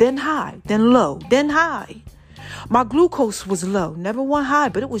low, then high, then low, then high. My glucose was low. Never went high,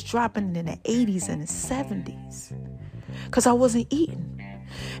 but it was dropping in the 80s and the 70s because I wasn't eating.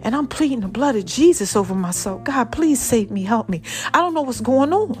 And I'm pleading the blood of Jesus over myself. God, please save me, help me. I don't know what's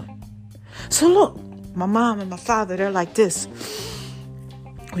going on. So look, my mom and my father, they're like this.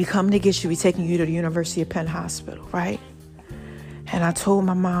 We come to get you. We taking you to the University of Penn Hospital, right? And I told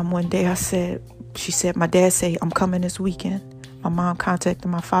my mom one day, she said, my dad said, I'm coming this weekend. My mom contacted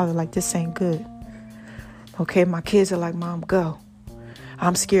my father like, this ain't good. Okay, my kids are like, Mom, go.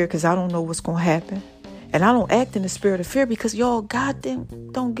 I'm scared because I don't know what's going to happen. And I don't act in the spirit of fear because, y'all, God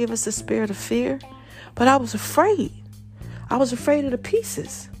don't give us a spirit of fear. But I was afraid. I was afraid of the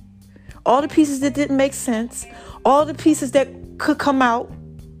pieces. All the pieces that didn't make sense. All the pieces that could come out.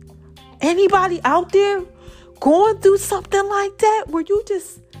 Anybody out there going through something like that where you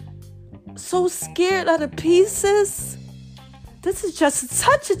just so scared of the pieces? This is just a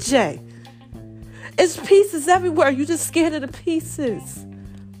touch of J. It's pieces everywhere. You just scared of the pieces.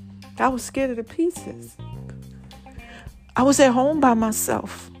 I was scared of the pieces. I was at home by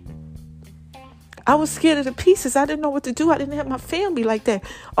myself. I was scared of the pieces. I didn't know what to do. I didn't have my family like that.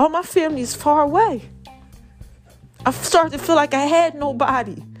 All my family is far away. I started to feel like I had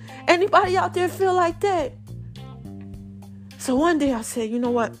nobody. Anybody out there feel like that? So one day I said, you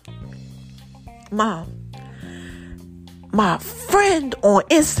know what? Mom, my friend on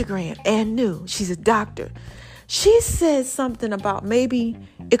Instagram, and new, she's a doctor. She said something about maybe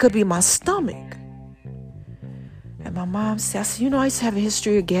it could be my stomach. And my mom said, I said, I used to have a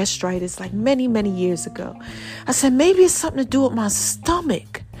history of gastritis like many, many years ago. I said, maybe it's something to do with my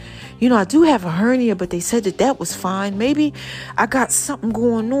stomach. I do have a hernia, but they said that was fine. Maybe I got something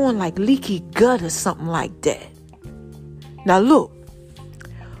going on like leaky gut or something like that. Now, look,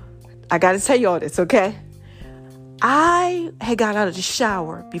 I got to tell you all this, okay? I had got out of the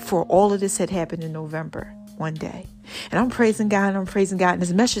shower before all of this had happened in November one day. And I'm praising God, and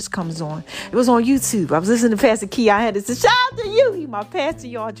this message comes on. It was on YouTube. I was listening to Pastor Keon Henderson. Shout out to you. He my pastor,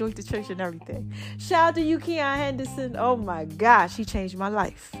 y'all. Joined the church and everything. Shout out to you, Keon Henderson. Oh, my gosh. He changed my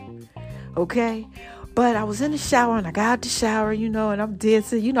life. Okay? But I was in the shower, and I got out the shower, and I'm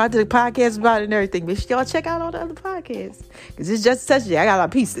dancing. I did a podcast about it and everything. Make sure y'all check out all the other podcasts. Because it's just such a, I got a lot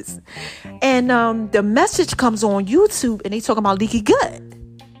of pieces. And the message comes on YouTube, and they talking about leaky gut.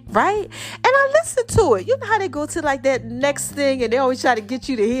 Right? And I listened to it. You know how they go to like that next thing and they always try to get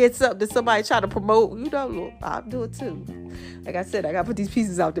you to hear something that somebody try to promote. Look, I'll do it too. Like I said, I got to put these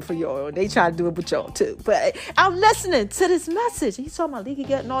pieces out there for y'all. They try to do it with y'all too. But I'm listening to this message. He's talking about leaky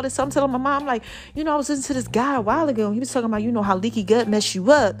gut and all this. So I'm telling my mom, like, I was listening to this guy a while ago. And he was talking about, how leaky gut mess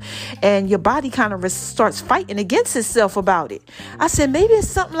you up. And your body kind of starts fighting against itself about it. I said, maybe it's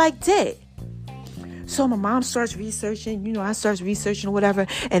something like that. So my mom starts researching, I start researching or whatever.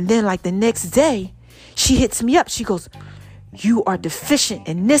 And then like the next day, she hits me up. She goes, you are deficient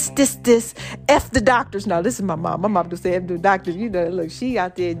in this. F the doctors. Now, this is my mom. My mom just say F the doctors. Look, she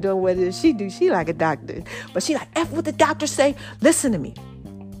out there doing what it is she do. She like a doctor. But she like, F what the doctors say. Listen to me.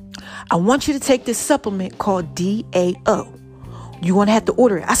 I want you to take this supplement called DAO. You're going to have to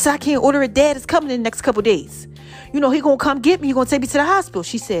order it. I said, I can't order it. Dad is coming in the next couple days. He going to come get me. He's going to take me to the hospital.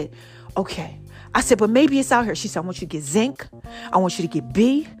 She said, okay. I said, but maybe it's out here. She said, I want you to get zinc. I want you to get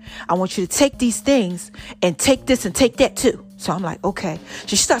B. I want you to take these things and take this and take that too. So I'm like, okay. So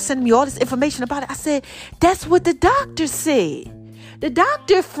she started sending me all this information about it. I said, that's what the doctor said. The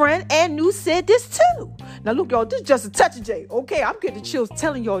doctor friend and new said this too. Now look, y'all, this is just a touch of J. Okay, I'm getting chills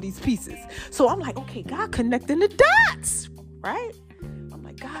telling y'all these pieces. So I'm like, okay, God connecting the dots, right?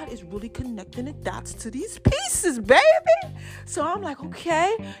 God is really connecting the dots to these pieces, baby. So I'm like,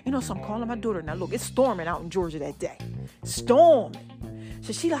 okay. So I'm calling my daughter. Now, look, it's storming out in Georgia that day. Storming.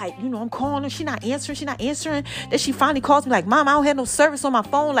 So she like, I'm calling her. She not answering. Then she finally calls me like, Mom, I don't have no service on my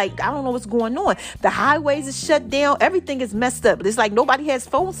phone. Like, I don't know what's going on. The highways is shut down. Everything is messed up. It's like nobody has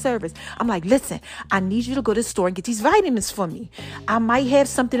phone service. I'm like, listen, I need you to go to the store and get these vitamins for me. I might have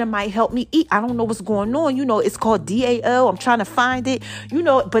something that might help me eat. I don't know what's going on. It's called DAO. I'm trying to find it,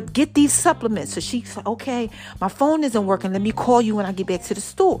 but get these supplements. So she said, okay, my phone isn't working. Let me call you when I get back to the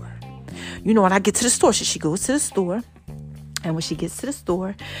store. When I get to the store, so she goes to the store. And when she gets to the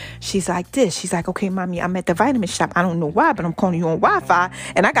store, she's like this. She's like, okay, Mommy, I'm at the vitamin shop. I don't know why, but I'm calling you on Wi-Fi.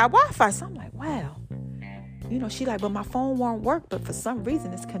 And I got Wi-Fi. So I'm like, wow. She like, but my phone won't work. But for some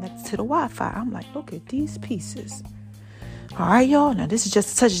reason, it's connected to the Wi-Fi. I'm like, look at these pieces. All right, y'all. Now, this is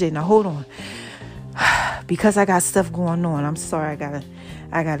just a touch day. Now, hold on. Because I got stuff going on. I'm sorry.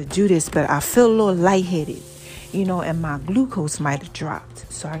 I gotta do this. But I feel a little lightheaded. And my glucose might have dropped.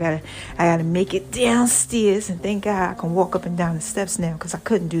 So I gotta make it downstairs. And thank God I can walk up and down the steps now because I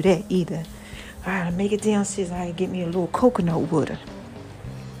couldn't do that either. I gotta make it downstairs. I gotta get me a little coconut water.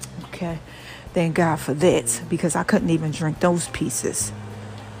 Okay. Thank God for that because I couldn't even drink those pieces.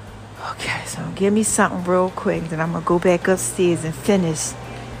 Okay, so give me something real quick. Then I'm gonna go back upstairs and finish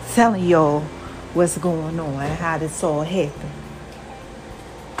telling y'all what's going on and how this all happened.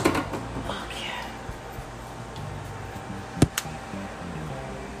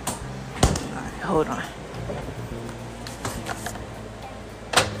 Hold on.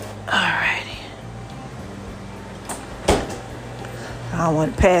 Alrighty. I don't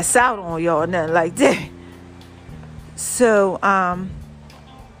want to pass out on y'all or nothing like that. So,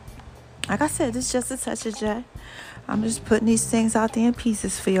 like I said, this is just a touch of J. I'm just putting these things out there in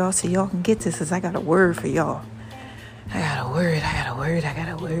pieces for y'all so y'all can get this because I got a word for y'all. I got a word.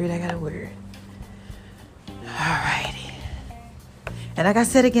 Alrighty. And like I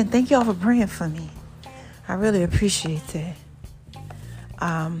said again, thank y'all for praying for me. I really appreciate that.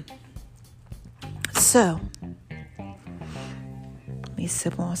 So, let me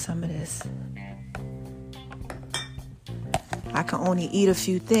sip on some of this. I can only eat a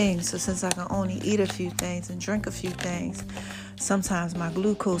few things. So since I can only eat a few things and drink a few things, sometimes my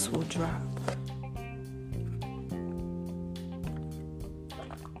glucose will drop.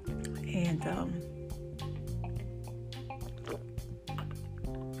 And,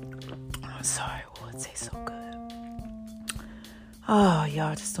 I'm sorry, it tastes so good. Oh,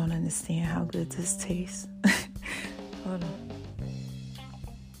 y'all just don't understand how good this tastes. Hold on.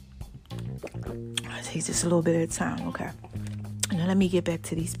 I take just a little bit at a time. Okay. Now let me get back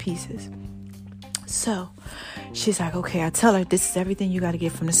to these pieces. So she's like, okay, I tell her this is everything you got to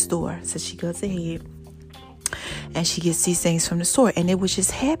get from the store. So she goes ahead and she gets these things from the store. And it was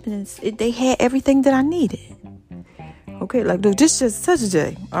just happening. They had everything that I needed. Okay, like, look, this just such a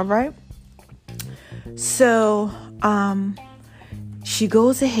day. All right. So she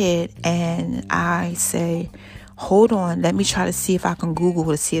goes ahead and I say, hold on, let me try to see if I can Google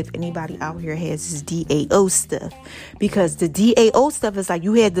to see if anybody out here has this DAO stuff. Because the DAO stuff is like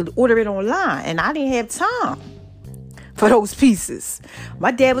you had to order it online. And I didn't have time for those pieces. My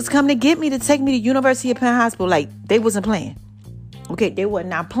dad was coming to get me to take me to University of Penn Hospital. Like, they wasn't playing. Okay, they were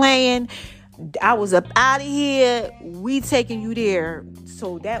not playing. I was up out of here. We taking you there.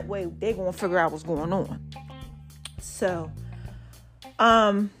 So that way they going to figure out what's going on. So,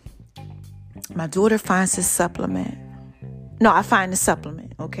 my daughter finds this supplement. No, I find the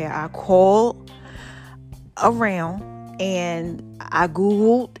supplement. Okay, I call around and I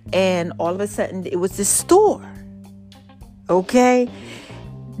Googled, and all of a sudden it was this store. Okay,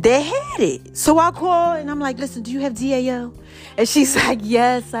 they had it. So I call and I'm like, listen, do you have DAO? And she's like,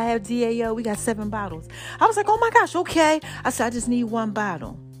 yes, I have DAO. We got 7 bottles. I was like, oh my gosh, okay. I said, I just need 1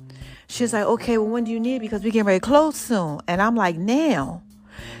 bottle. She's like, okay, well, when do you need it? Because we getting ready to close soon. And I'm like, now.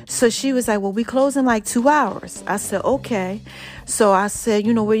 So she was like, well, we close in like 2 hours. I said, okay. So I said,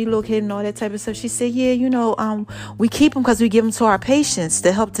 where you located and all that type of stuff. She said, yeah, we keep them because we give them to our patients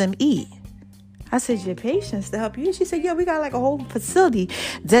to help them eat. I said, your patients to help you eat? She said, yeah, we got like a whole facility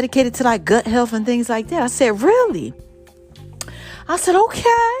dedicated to like gut health and things like that. I said, really? I said, okay,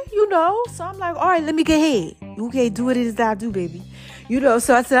 So I'm like, all right, let me get ahead. Okay, do what it is that I do, baby.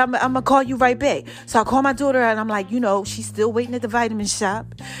 So I said, I'm going to call you right back. So I call my daughter and I'm like, she's still waiting at the vitamin shop.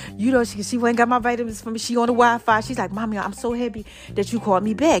 She went and got my vitamins for me. She on the Wi-Fi. She's like, Mommy, I'm so happy that you called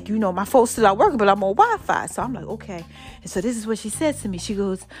me back. My phone's still not working, but I'm on Wi-Fi. So I'm like, okay. And so this is what she said to me. She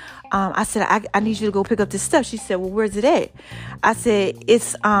goes, I said, I need you to go pick up this stuff. She said, well, where's it at? I said,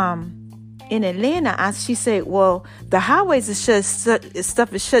 it's in Atlanta. She said, well, the highways are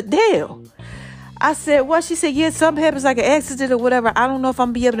stuff is shut down. I said, what? She said, yeah, something happens like an accident or whatever. I don't know if I'm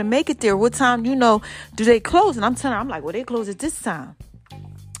going to be able to make it there. What time, do they close? And I'm telling her, I'm like, well, they close at this time.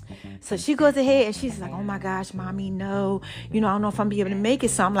 So she goes ahead and she's like, oh my gosh, Mommy, no. I don't know if I'm going to be able to make it.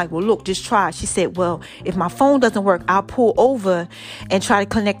 So I'm like, well, look, just try. She said, well, if my phone doesn't work, I'll pull over and try to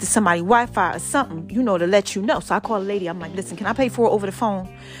connect to somebody's Wi-Fi or something, to let you know. So I call a lady. I'm like, listen, can I pay for it over the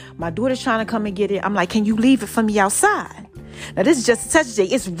phone? My daughter's trying to come and get it. I'm like, can you leave it for me outside? Now, this is just a touch day.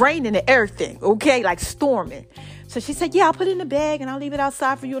 It's raining and everything, okay? Like storming. So she said, yeah, I'll put it in the bag and I'll leave it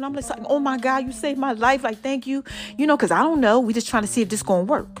outside for you. And I'm like, oh my God, you saved my life. Like, thank you. Because I don't know. We just trying to see if this going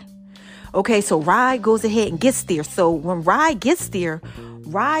to work. Okay, so Rye goes ahead and gets there. So when Rye gets there,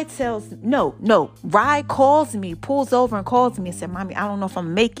 Rye calls me, pulls over and calls me and said, Mommy, I don't know if I'm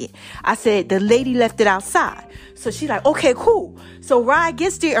going to make it. I said, the lady left it outside. So she's like, okay, cool. So Rye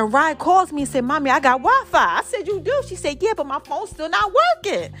gets there and Rye calls me and said, Mommy, I got Wi-Fi. I said, you do? She said, yeah, but my phone's still not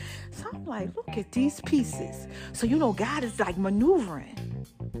working. So I'm like, look at these pieces. So, God is like maneuvering.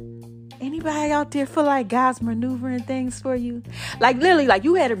 Anybody out there feel like God's maneuvering things for you? Like literally, like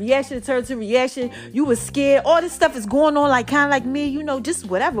you had a reaction to turn to reaction. You were scared. All this stuff is going on, like kind of like me, just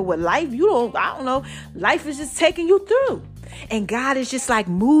whatever with life. I don't know. Life is just taking you through. And God is just like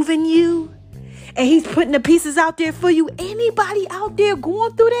moving you. And he's putting the pieces out there for you. Anybody out there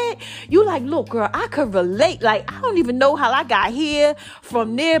going through that? You like, look, girl, I could relate. Like, I don't even know how I got here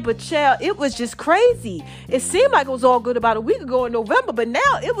from there. But, child, it was just crazy. It seemed like it was all good about a week ago in November. But now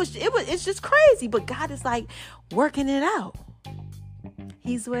it's just crazy. But God is like working it out.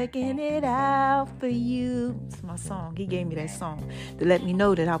 He's working it out for you. It's my song. He gave me that song to let me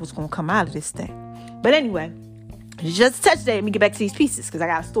know that I was going to come out of this thing. But anyway, just touch that. Let me get back to these pieces because I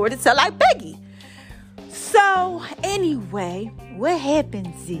got a story to tell like Peggy. So anyway, what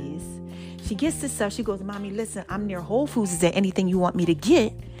happens is she gets this stuff. She goes, Mommy, listen, I'm near Whole Foods. Is there anything you want me to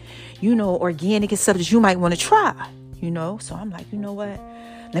get? Organic and stuff that you might want to try, So I'm like, you know what?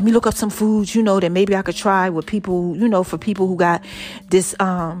 Let me look up some foods, that maybe I could try with people, for people who got this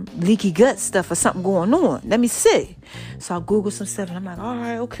leaky gut stuff or something going on. Let me see. So I Google some stuff and I'm like, all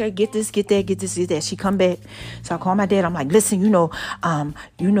right, okay, get this, get that, get this, get that. She come back. So I call my dad. I'm like, listen, well, I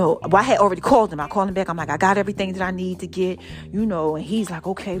had already called him. I called him back. I'm like, I got everything that I need to get, and he's like,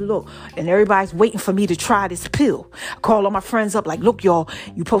 okay, look. And everybody's waiting for me to try this pill. I call all my friends up like, look, y'all,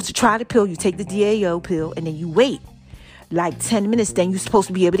 you supposed to try the pill. You take the DAO pill and then you wait. like 10 minutes, then you're supposed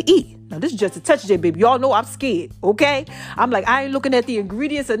to be able to eat. Now, this is just a touch of it, baby. Y'all know I'm scared, okay? I'm like, I ain't looking at the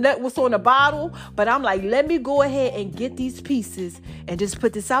ingredients and what's on the bottle, but I'm like, let me go ahead and get these pieces and just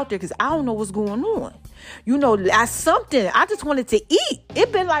put this out there because I don't know what's going on. I just wanted to eat.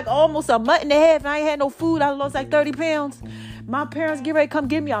 It been like almost a month and a half and I ain't had no food. I lost like 30 pounds. My parents get ready to come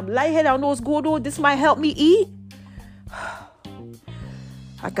get me. I'm lightheaded. I don't know what's going on. This might help me eat.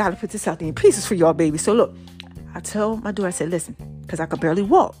 I got to put this out there in pieces for y'all, baby. So look, I told my daughter, I said, listen, because I could barely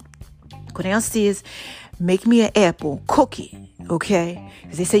walk. Go downstairs, make me an apple, cook it, okay?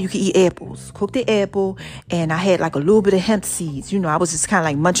 Because they say you can eat apples. Cook the apple, and I had like a little bit of hemp seeds. I was just kind of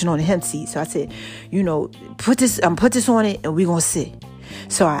like munching on the hemp seeds. So I said, put this on it, and we're going to sit.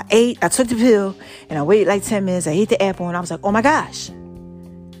 So I took the pill, and I waited like 10 minutes. I ate the apple, and I was like, oh my gosh.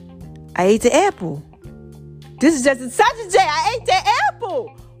 I ate the apple. This is just such a day. I ate the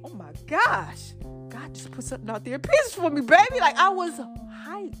apple. Oh my gosh. God just put something out there in pieces for me, baby. Like I was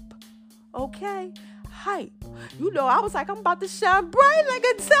hype. Okay? Hype. I was like, I'm about to shine bright like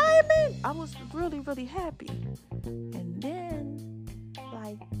a diamond. I was really, really happy. And then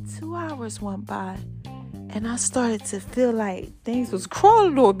like 2 hours went by and I started to feel like things was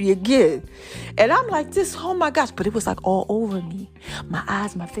crawling on me again. And I'm like oh my gosh. But it was like all over me. My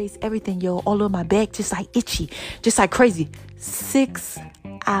eyes, my face, everything, all over my back, just like itchy, just like crazy. 6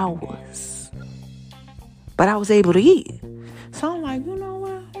 hours. But I was able to eat. So I'm like, you know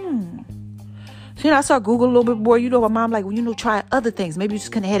what? So, I started Googling a little bit more. My mom like, try other things. Maybe you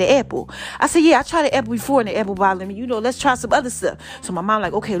just couldn't have the apple. I said, yeah, I tried the apple before and the apple bothered me. Let's try some other stuff. So my mom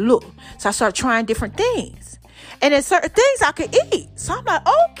like, okay, look. So I started trying different things. And then certain things I could eat. So I'm like,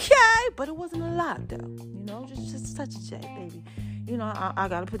 okay. But it wasn't a lot, though. Just such a J, baby. I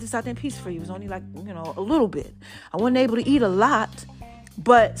got to put this out there in peace for you. It was only like, a little bit. I wasn't able to eat a lot.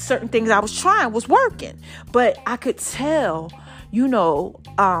 But certain things I was trying was working. But I could tell,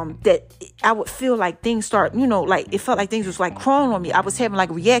 that I would feel like things start, like it felt like things was like crawling on me. I was having like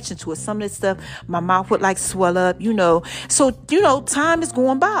a reaction to it. Some of this stuff, my mouth would like swell up, So, time is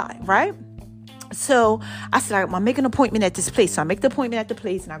going by, right? So I said, I'm making an appointment at this place. So I make the appointment at the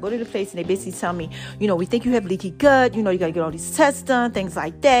place and I go to the place and they basically tell me, we think you have leaky gut. You got to get all these tests done, things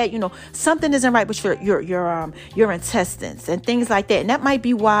like that. Something isn't right with your intestines and things like that. And that might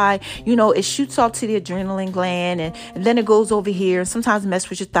be why, it shoots off to the adrenaline gland and then it goes over here and sometimes mess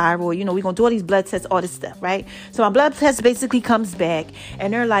with your thyroid. We're going to do all these blood tests, all this stuff, right? So my blood test basically comes back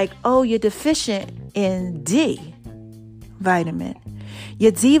and they're like, oh, you're deficient in D vitamin.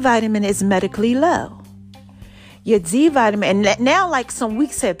 Your D vitamin is medically low. Your D vitamin, and now like some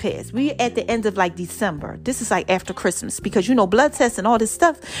weeks have passed. We at the end of like December. This is like after Christmas because, blood tests and all this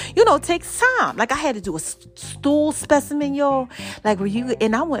stuff, takes time. Like I had to do a stool specimen, y'all. Like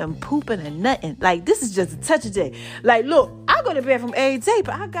and I wasn't pooping and nothing. Like this is just a touch of day. Like, look, I go to the bathroom every day,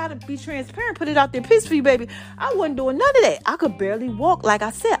 but I got to be transparent, put it out there, peace for you, baby. I wasn't doing none of that. I could barely walk. Like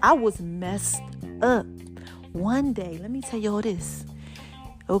I said, I was messed up. One day, let me tell y'all this.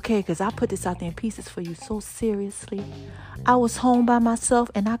 Okay, because I put this out there in pieces for you so seriously. I was home by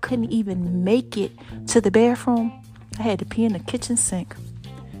myself and I couldn't even make it to the bathroom. I had to pee in the kitchen sink.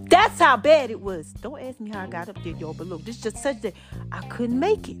 That's how bad it was. Don't ask me how I got up there, y'all. But look, this is just such that I couldn't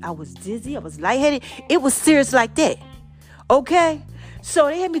make it. I was dizzy. I was lightheaded. It was serious like that. Okay? So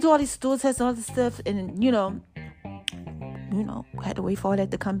they had me do all these stool tests and all this stuff. And, I had to wait for all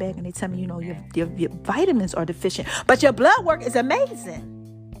that to come back. And they tell me, your vitamins are deficient. But your blood work is amazing.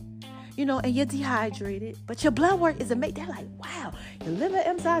 And you're dehydrated, but your blood work is amazing. They're like, wow, your liver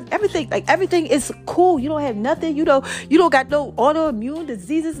enzymes, everything is cool. You don't have nothing. You don't got no autoimmune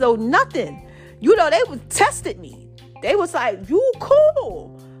diseases, no nothing. They was tested me. They was like, you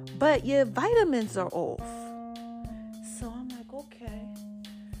cool, but your vitamins are off. So I'm like, okay.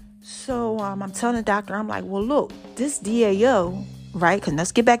 So I'm telling the doctor, I'm like, well, look, this DAO, right? Because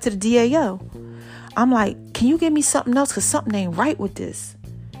let's get back to the DAO. I'm like, can you give me something else? Because something ain't right with this.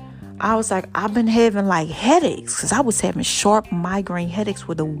 I was like, I've been having like headaches because I was having sharp migraine headaches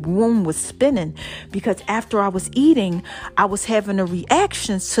where the room was spinning because after I was eating, I was having the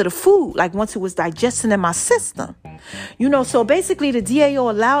reactions to the food, like once it was digesting in my system. So basically the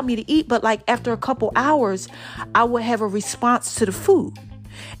DAO allowed me to eat, but like after a couple hours, I would have a response to the food.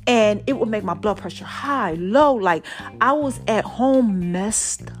 And it would make my blood pressure high, low. Like I was at home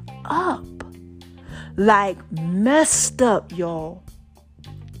messed up. Like messed up, y'all.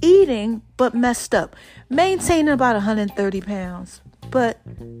 Eating, but messed up. Maintaining about 130 pounds, but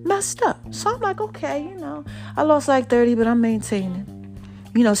messed up. So I'm like, okay, I lost like 30, but I'm maintaining.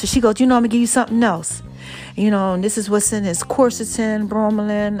 So she goes, I'm going to give you something else. And this is what's in this quercetin,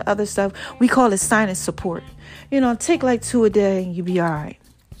 bromelain, other stuff. We call it sinus support. Take like 2 a day and you'll be all right.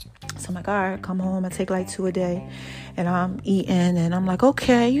 So I'm like, all right, come home. I take like 2 a day and I'm eating and I'm like,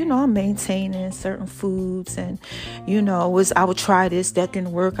 okay, I'm maintaining certain foods and, I would try this, that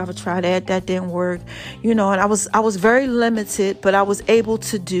didn't work. I would try that didn't work, and I was very limited, but I was able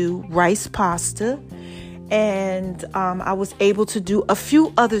to do rice pasta and I was able to do a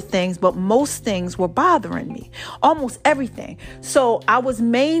few other things, but most things were bothering me, almost everything. So I was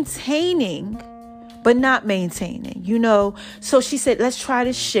maintaining but not maintaining, So she said, let's try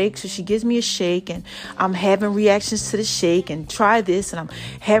this shake. So she gives me a shake and I'm having reactions to the shake and try this. And I'm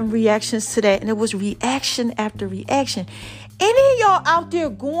having reactions to that. And it was reaction after reaction. Any of y'all out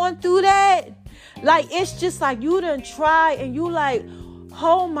there going through that? Like, it's just like you done try and you like,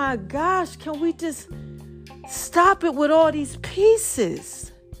 oh my gosh, can we just stop it with all these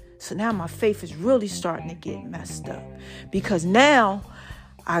pieces? So now my faith is really starting to get messed up because now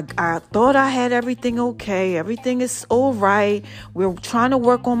I thought I had everything okay. Everything is all right. We're trying to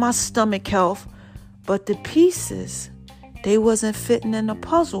work on my stomach health. But the pieces, they wasn't fitting in the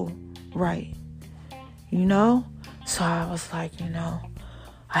puzzle right. So I was like,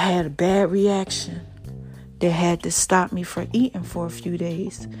 I had a bad reaction. They had to stop me from eating for a few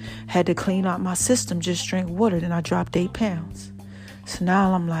days. Had to clean out my system, just drink water. Then I dropped 8 pounds. So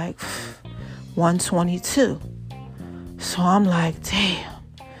now I'm like 122. So I'm like, damn.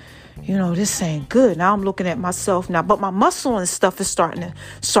 This ain't good. Now I'm looking at myself now, but my muscle and stuff is starting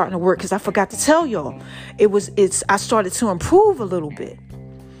to work because I forgot to tell y'all. I started to improve a little bit.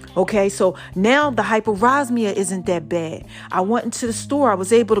 Okay, so now the hyperosmia isn't that bad. I went into the store. I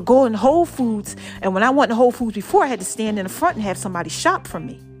was able to go in Whole Foods. And when I went to Whole Foods before, I had to stand in the front and have somebody shop for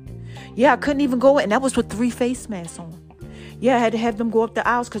me. Yeah, I couldn't even go in. And that was with 3 face masks on. Yeah, I had to have them go up the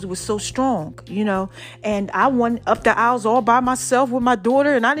aisles because it was so strong, And I went up the aisles all by myself with my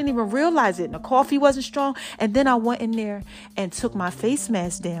daughter, and I didn't even realize it. And the coffee wasn't strong. And then I went in there and took my face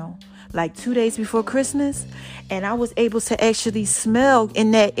mask down like 2 days before Christmas. And I was able to actually smell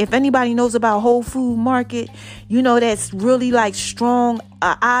in that. If anybody knows about Whole Food Market, that's really like strong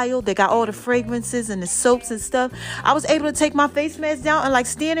aisle. They got all the fragrances and the soaps and stuff. I was able to take my face mask down and like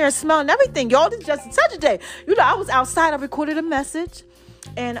stand there and smell and everything. Y'all, this is just a touch a day. I was outside. I recorded a message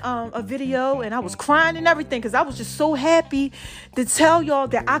and a video and I was crying and everything because I was just so happy to tell y'all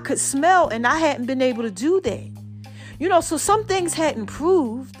that I could smell and I hadn't been able to do that. So some things hadn't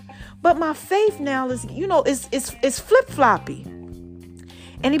proved. But my faith now is, it's flip-floppy.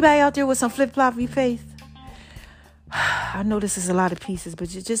 Anybody out there with some flip-floppy faith? I know this is a lot of pieces, but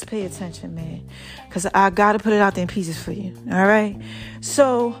just pay attention, man. Because I got to put it out there in pieces for you. All right?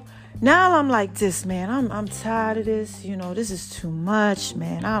 So now I'm like this, man. I'm tired of this. This is too much,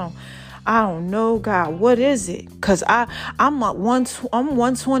 man. I don't know, God. What is it? Because I'm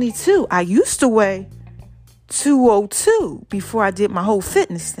 122. I used to weigh 202 before I did my whole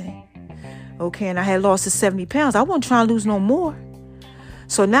fitness thing. Okay, and I had lost to 70 pounds. I wasn't trying to lose no more.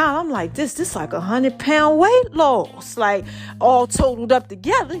 So now I'm like, this like 100-pound weight loss, like all totaled up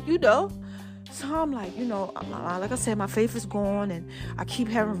together, So I'm like, like I said, my faith is gone and I keep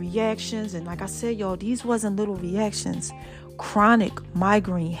having reactions. And like I said, y'all, these wasn't little reactions. Chronic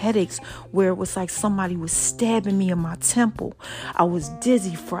migraine headaches where it was like somebody was stabbing me in my temple. I was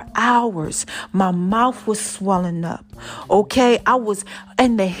dizzy for hours. My mouth was swelling up. Okay,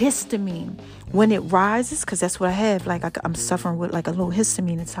 and the histamine, when it rises, because that's what I have, like I'm suffering with like a little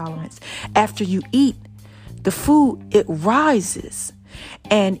histamine intolerance. After you eat the food, it rises.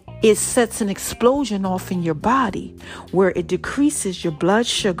 And it sets an explosion off in your body where it decreases your blood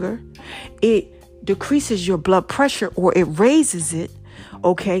sugar. It decreases your blood pressure or it raises it.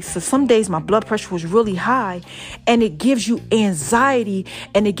 Okay, so some days my blood pressure was really high and it gives you anxiety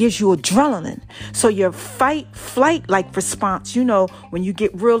and it gives you adrenaline. So your flight like response, when you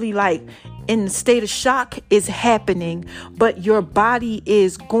get really like in the state of shock is happening, but your body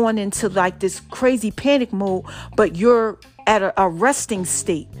is going into like this crazy panic mode, but you're at a resting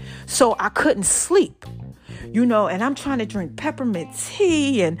state. So I couldn't sleep. And I'm trying to drink peppermint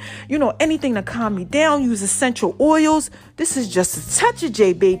tea and, anything to calm me down, use essential oils. This is just a touch of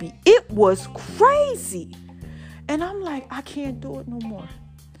J, baby. It was crazy. And I'm like, I can't do it no more.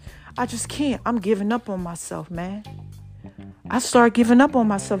 I just can't. I'm giving up on myself, man. I started giving up on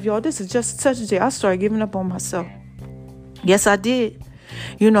myself, y'all. This is just a touch of J. I started giving up on myself. Yes, I did.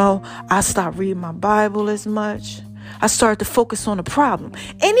 I stopped reading my Bible as much. I started to focus on the problem.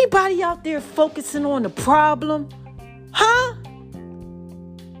 Anybody out there focusing on the problem? Huh?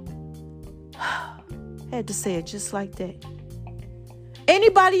 Had to say it just like that.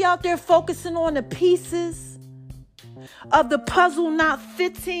 Anybody out there focusing on the pieces of the puzzle not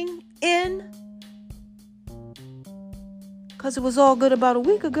fitting in? Because it was all good about a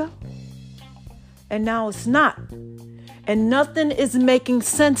week ago. And now it's not. And nothing is making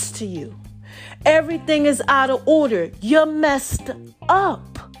sense to you. Everything is out of order. You're messed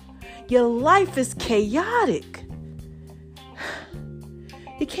up. Your life is chaotic.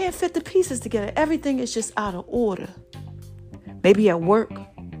 You can't fit the pieces together. Everything is just out of order. Maybe at work.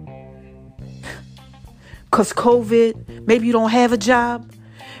 Because COVID. Maybe you don't have a job.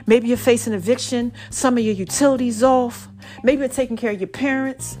 Maybe you're facing eviction. Some of your utilities off. Maybe you're taking care of your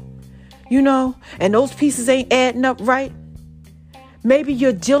parents. And those pieces ain't adding up right. Maybe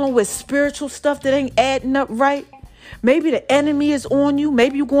you're dealing with spiritual stuff that ain't adding up right. Maybe the enemy is on you.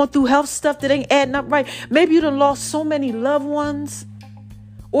 Maybe you're going through health stuff that ain't adding up right. Maybe you done lost so many loved ones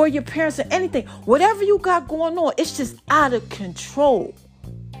or your parents or anything. Whatever you got going on, it's just out of control.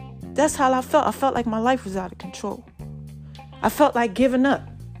 That's how I felt. I felt like my life was out of control. I felt like giving up.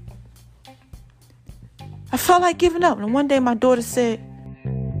 And one day my daughter said,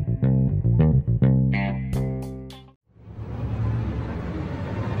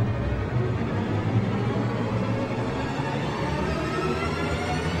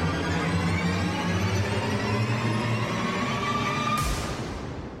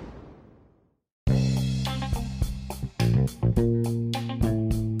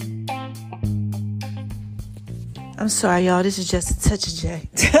 I'm sorry, y'all. This is just a touch of J.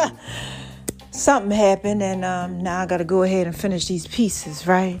 Something happened, and now I got to go ahead and finish these pieces,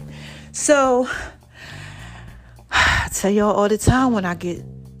 right? So, I tell y'all all the time when I get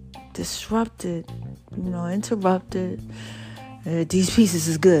disrupted, interrupted, these pieces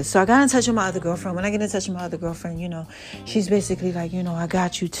is good. So I got in touch with my other girlfriend. When I get in touch with my other girlfriend, she's basically like, I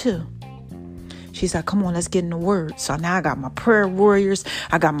got you too. She's like, come on, let's get in the word. So now I got my prayer warriors.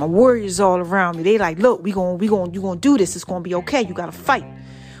 I got my warriors all around me. They like, look, you gonna do this. It's gonna be okay. You gotta fight.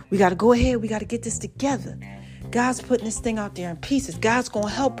 We gotta go ahead. We gotta get this together. God's putting this thing out there in pieces. God's gonna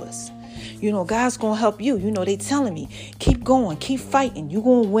help us. God's gonna help you. They telling me, keep going, keep fighting. You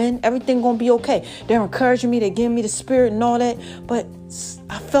gonna win. Everything gonna be okay. They're encouraging me. They're giving me the spirit and all that. But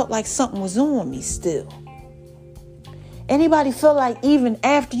I felt like something was on me still. Anybody feel like even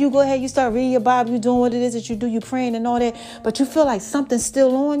after you go ahead, you start reading your Bible, you doing what it is that you do, you praying and all that, but you feel like something's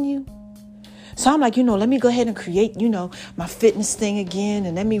still on you? So I'm like, let me go ahead and create, my fitness thing again,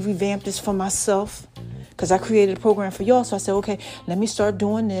 and let me revamp this for myself. Because I created a program for y'all. So I said, okay, let me start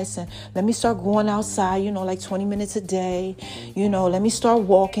doing this. And let me start going outside, like 20 minutes a day. Let me start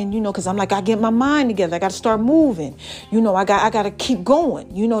walking, because I'm like, I get my mind together. I got to start moving. I got to keep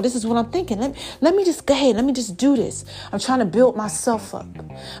going. This is what I'm thinking. Let me just go ahead. Let me just do this. I'm trying to build myself up.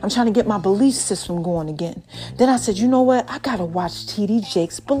 I'm trying to get my belief system going again. Then I said, you know what? I got to watch T.D.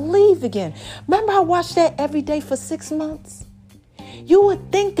 Jakes Believe again. Remember I watched that every day for 6 months? You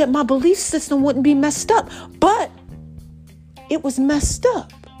would think that my belief system wouldn't be messed up, but it was messed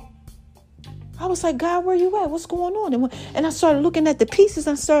up. I was like, God, where you at? What's going on? And I started looking at the pieces.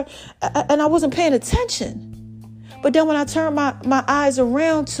 And I wasn't paying attention. But then when I turned my eyes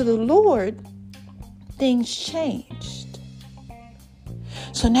around to the Lord, things changed.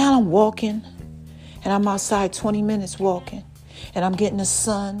 So now I'm walking, and I'm outside 20 minutes walking, and I'm getting the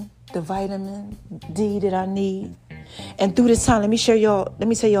sun, the vitamin D that I need. And through this time, let me tell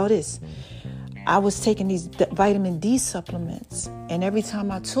y'all this. I was taking these vitamin D supplements, and every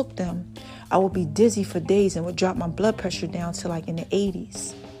time I took them, I would be dizzy for days and would drop my blood pressure down to like in the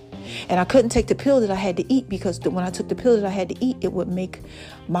 80s. And I couldn't take the pill that I had to eat because when I took the pill that I had to eat, it would make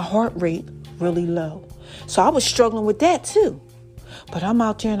my heart rate really low. So I was struggling with that too. But I'm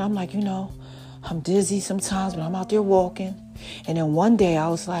out there and I'm like, I'm dizzy sometimes, but I'm out there walking. And then one day I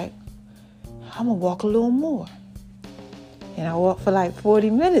was like, I'm going to walk a little more. And I walked for like 40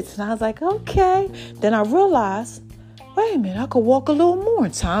 minutes. And I was like, okay. Then I realized, wait a minute, I could walk a little more.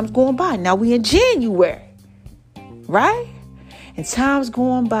 And time's going by. Now we in January. Right? And time's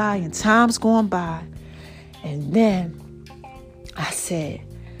going by and time's going by. And then I said,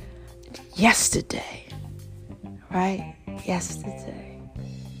 yesterday. Right? Yesterday.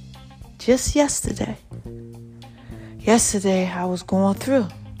 Just yesterday. Yesterday I was going through.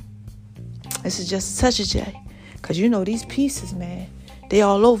 This is just a touch of J. Because these pieces, man, they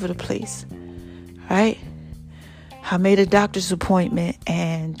all over the place, right? I made a doctor's appointment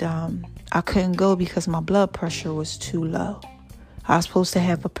and I couldn't go because my blood pressure was too low. I was supposed to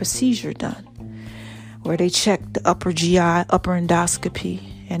have a procedure done where they checked the upper GI, upper endoscopy,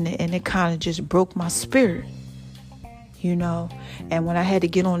 and it kind of just broke my spirit, And when I had to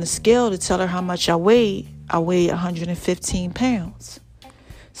get on the scale to tell her how much I weighed 115 pounds.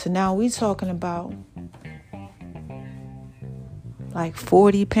 So now we talking about like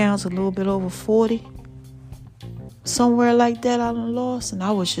 40 pounds, a little bit over 40. Somewhere like that I done lost. And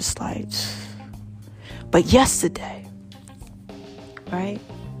I was just like, but yesterday, right?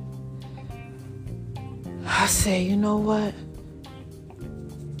 I said, you know what?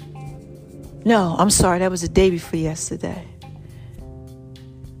 No, I'm sorry. That was the day before yesterday.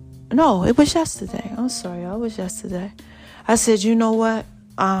 No, it was yesterday. I'm sorry. It was yesterday. I said, you know what?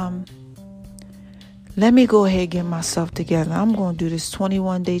 Let me go ahead and get myself together. I'm going to do this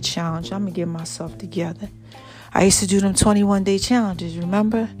 21-day challenge. I'm going to get myself together. I used to do them 21-day challenges,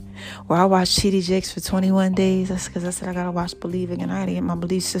 remember? Where I watched TD Jakes for 21 days. That's because I said I got to watch Believe Again. I got to get my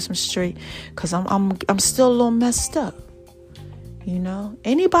belief system straight because I'm still a little messed up. You know?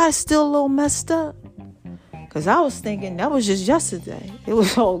 Anybody still a little messed up? Because I was thinking that was just yesterday. It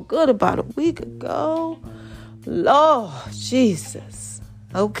was all good about a week ago. Lord Jesus.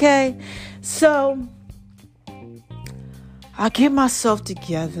 Okay? So I get myself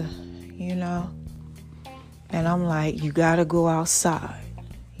together, you know, and I'm like, you got to go outside,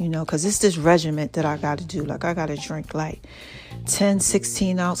 you know, because it's this regiment that I got to do. Like, I got to drink like 10,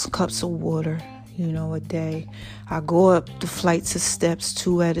 16-ounce cups of water, you know, a day. I go up the flights of steps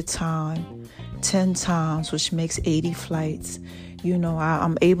 2 at a time, 10 times, which makes 80 flights. You know,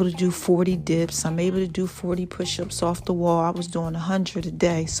 I'm able to do 40 dips. I'm able to do 40 push-ups off the wall. I was doing 100 a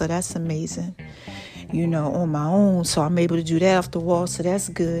day, so that's amazing. You know, on my own. So I'm able to do that off the wall. So that's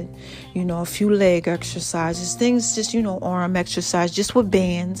good. You know, a few leg exercises, things just, you know, arm exercise, just with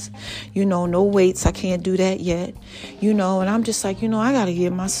bands, you know, no weights. I can't do that yet, you know, and I'm just like, you know, I got to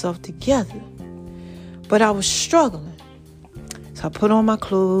get myself together. But I was struggling. So I put on my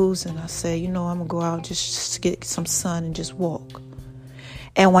clothes and I said, you know, I'm going to go out just to get some sun and just walk.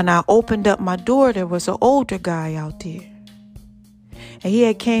 And when I opened up my door, there was an older guy out there. And he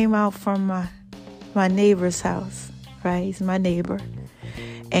had came out from my neighbor's house, right? He's my neighbor.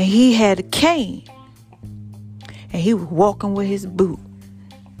 And he had a cane. And he was walking with his boot.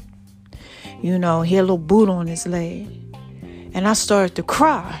 You know, he had a little boot on his leg. And I started to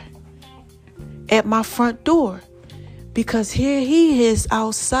cry at my front door. Because here he is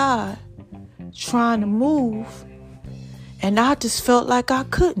outside trying to move. And I just felt like I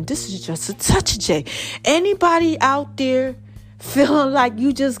couldn't. This is just a touch of J. Anybody out there feeling like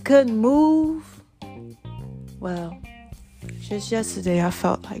you just couldn't move? Well, just yesterday I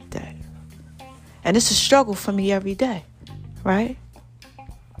felt like that. And it's a struggle for me every day, right?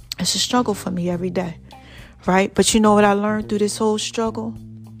 It's a struggle for me every day, right? But you know what I learned through this whole struggle?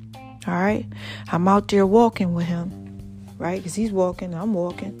 All right? I'm out there walking with him, right? Because he's walking, I'm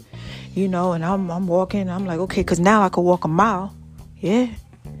walking, you know, and I'm walking. I'm like, okay, because now I can walk a mile. Yeah.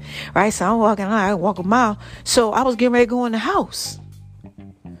 Right? So I'm walking, I walk a mile. So I was getting ready to go in the house.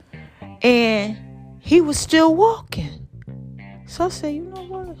 And he was still walking. So I said, you know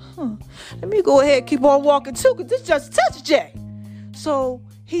what? Let me go ahead and keep on walking too, because this just touch Jay. So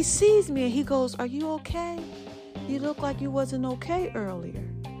he sees me and he goes, are you okay? You look like you wasn't okay earlier.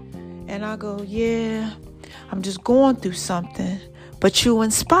 And I go, yeah, I'm just going through something, but you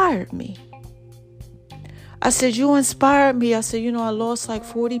inspired me. I said, you inspired me. I said, you know, I lost like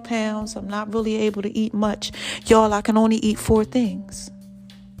 40 pounds. I'm not really able to eat much. Y'all, I can only eat 4 things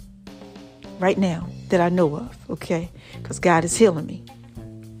right now that I know of, okay? Because God is healing me.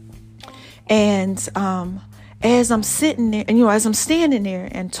 And as I'm sitting there, and, you know, as I'm standing there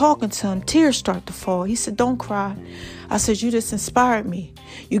and talking to him, tears start to fall. He said, don't cry. I said, you just inspired me.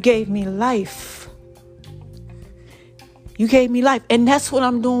 You gave me life. You gave me life. And that's what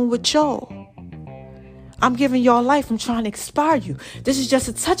I'm doing with y'all. I'm giving y'all life. I'm trying to inspire you. This is just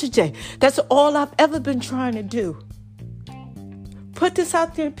a touch of J. That's all I've ever been trying to do. Put this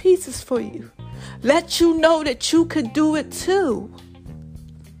out there in pieces for you. Let you know that you could do it too.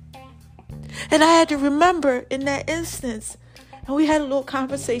 And I had to remember in that instance, and we had a little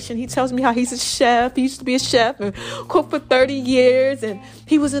conversation. He tells me how he's a chef. He used to be a chef and cooked for 30 years. And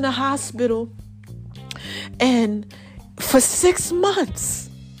he was in a hospital. And for 6 months.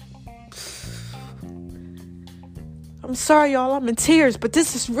 I'm sorry, y'all. I'm in tears, but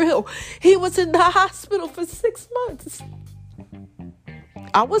this is real. He was in the hospital for 6 months.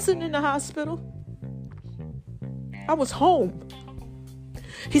 I wasn't in the hospital. I was home.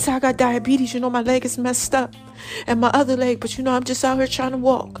 He said, I got diabetes. You know, my leg is messed up. And my other leg. But, you know, I'm just out here trying to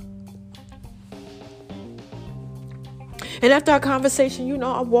walk. And after our conversation, you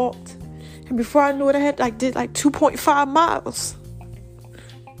know, I walked. And before I knew it, I did 2.5 miles.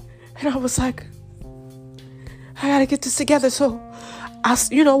 And I was like, I got to get this together. So,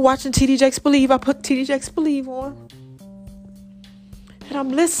 watching TD Jakes Believe, I put TD Jakes Believe on. And I'm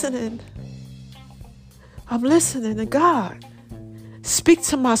listening. I'm listening to God speak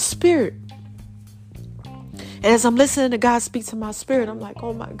to my spirit. And as I'm listening to God speak to my spirit, I'm like,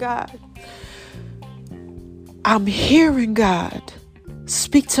 oh my God. I'm hearing God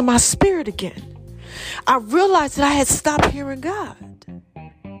speak to my spirit again. I realized that I had stopped hearing God.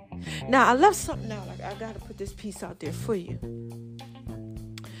 Now, I left something out. I got to put this piece out there for you.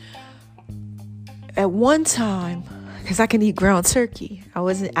 At one time, because I can eat ground turkey.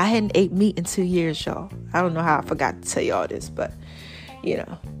 I hadn't ate meat in 2 years, y'all. I don't know how I forgot to tell y'all this, but,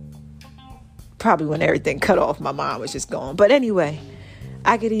 probably when everything cut off, my mind was just gone. But anyway,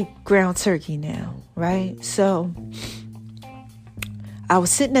 I could eat ground turkey now, right? So I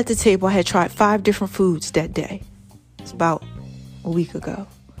was sitting at the table. I had tried 5 different foods that day. It's about a week ago.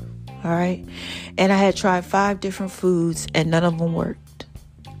 All right. And I had tried 5 different foods and none of them worked.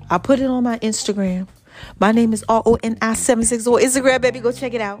 I put it on my Instagram. My name is RONI760. Instagram, baby. Go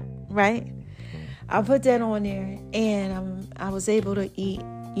check it out. Right. I put that on there and I was able to eat,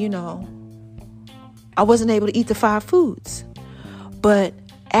 I wasn't able to eat the 5 foods. But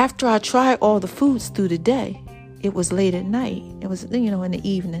after I tried all the foods through the day, it was late at night. It was, in the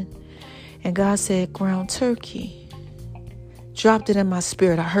evening. And God said, ground turkey. Dropped it in my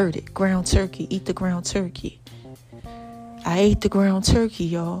spirit. I heard it. Ground turkey. Eat the ground turkey. I ate the ground turkey,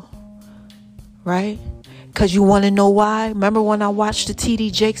 y'all. Right? Because you want to know why? Remember when I watched the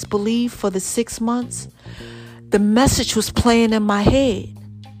TD Jakes Believe for the 6 months? The message was playing in my head.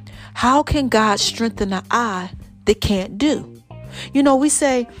 How can God strengthen an eye that can't do? We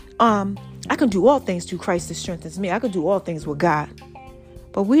say, I can do all things through Christ that strengthens me. I can do all things with God.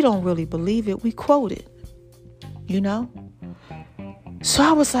 But we don't really believe it. We quote it. So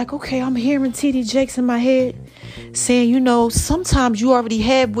I was like, okay, I'm hearing TD Jakes in my head saying, sometimes you already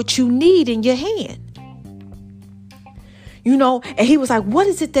have what you need in your hand. And he was like, what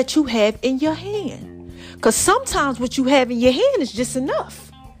is it that you have in your hand? Because sometimes what you have in your hand is just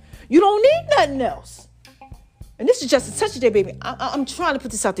enough. You don't need nothing else. And this is just a touch today, baby. I'm trying to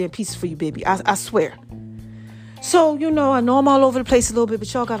put this out there in pieces for you, baby. I swear. So, I know I'm all over the place a little bit,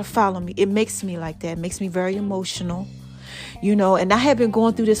 but y'all got to follow me. It makes me like that. It makes me very emotional. And I had been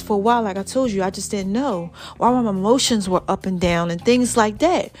going through this for a while. Like I told you, I just didn't know why my emotions were up and down and things like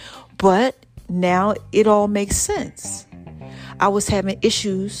that. But now it all makes sense. I was having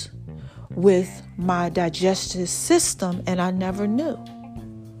issues with my digestive system and I never knew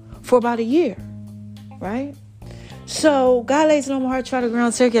for about a year. Right? So God lays it on my heart, try the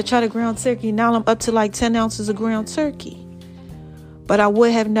ground turkey. I tried the ground turkey. Now I'm up to like 10 ounces of ground turkey. But I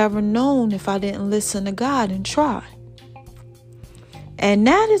would have never known if I didn't listen to God and try. And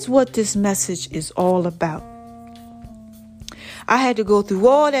that is what this message is all about. I had to go through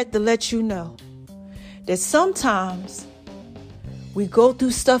all that to let you know that sometimes we go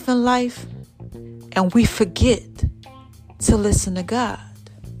through stuff in life and we forget to listen to God.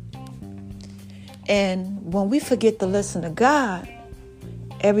 And when we forget to listen to God,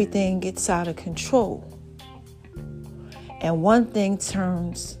 everything gets out of control. And one thing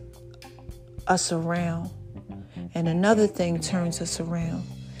turns us around. And another thing turns us around.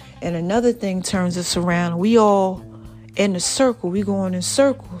 And another thing turns us around. We all in a circle. We going in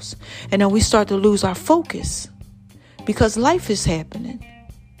circles. And then we start to lose our focus. Because life is happening.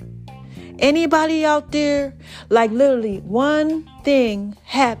 Anybody out there, like literally one thing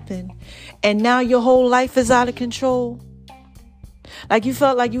happened. And now your whole life is out of control. Like you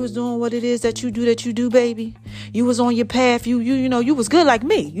felt like you was doing what it is that you do, baby. You was on your path. You was good like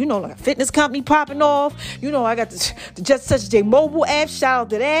me. Like a fitness company popping off. I got the Just Such Day mobile app. Shout out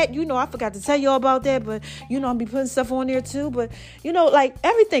to that. I forgot to tell y'all about that, but I'll be putting stuff on there too. But like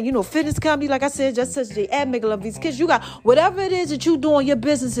everything, fitness company, like I said, Just Such Day app, make love these kids. You got whatever it is that you doing, your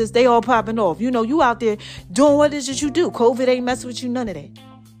businesses, they all popping off. You out there doing what it is that you do. COVID ain't messing with you, none of that.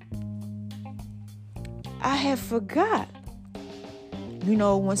 I have forgot.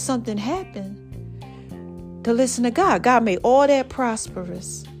 When something happened, to listen to God. God made all that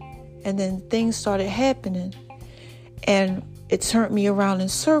prosperous. And then things started happening. And it turned me around in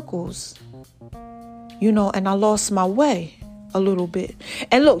circles. And I lost my way a little bit.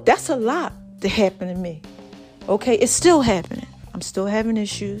 And look, that's a lot that happened to me. Okay, it's still happening. I'm still having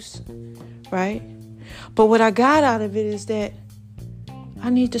issues. Right? But what I got out of it is that I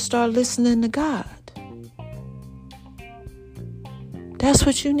need to start listening to God. That's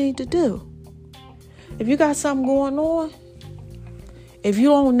what you need to do. If you got something going on, if you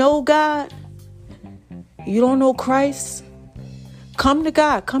don't know God, you don't know Christ, come to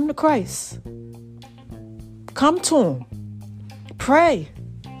God, come to Christ. Come to Him. Pray.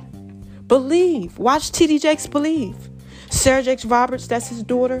 Believe. Watch TD Jakes Believe. Sarah Jakes Roberts, that's his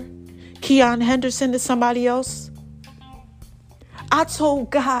daughter. Keon Henderson is somebody else. I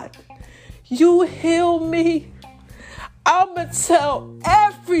told God, you heal me. I'm going to tell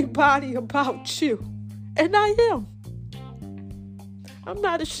everybody about you. And I am. I'm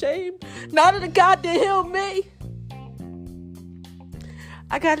not ashamed. Not of the God that healed me.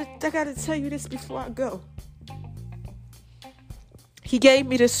 I gotta tell you this before I go. He gave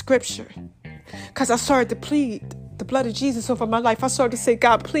me this scripture because I started to plead the blood of Jesus over my life. I started to say,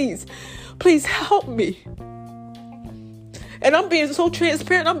 God, please help me. And I'm being so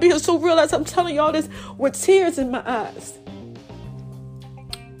transparent. I'm being so real as I'm telling y'all this with tears in my eyes.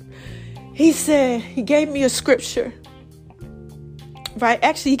 He said, he gave me a scripture. Right?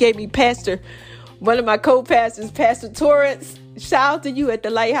 Actually, he gave me one of my co-pastors, Pastor Torrance. Shout out to you at the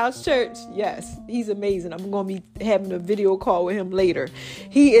Lighthouse Church. Yes, he's amazing. I'm going to be having a video call with him later.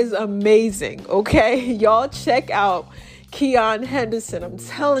 He is amazing. Okay. Y'all check out Keon Henderson. I'm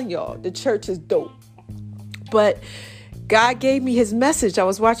telling y'all, the church is dope. But God gave me his message. I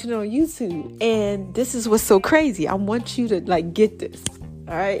was watching it on YouTube, and this is what's so crazy. I want you to get this.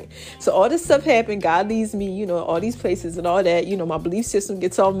 All right. So all this stuff happened. God leads me, all these places and all that. My belief system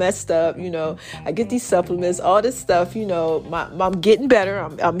gets all messed up. I get these supplements, all this stuff. I'm getting better.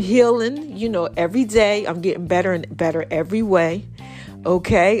 I'm healing, every day. I'm getting better and better every way.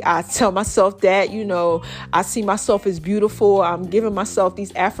 Okay. I tell myself that, I see myself as beautiful. I'm giving myself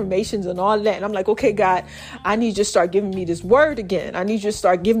these affirmations and all that. And I'm like, okay, God, I need you to start giving me this word again. I need you to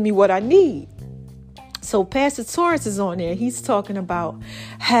start giving me what I need. So Pastor Torrance is on there. He's talking about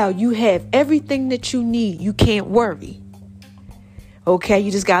how you have everything that you need. You can't worry. Okay,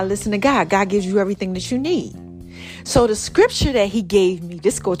 you just got to listen to God. God gives you everything that you need. So the scripture that he gave me,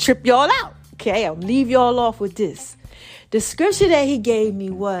 this going to trip y'all out. Okay, I'll leave y'all off with this. The scripture that he gave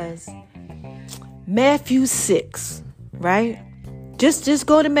me was Matthew 6, right? Just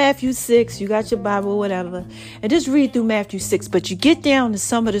go to Matthew 6. You got your Bible, whatever. And just read through Matthew 6. But you get down to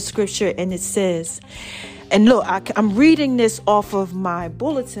some of the scripture and it says, and look, I'm reading this off of my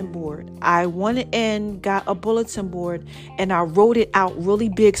bulletin board. I went and got a bulletin board and I wrote it out really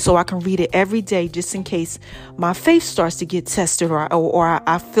big so I can read it every day just in case my faith starts to get tested or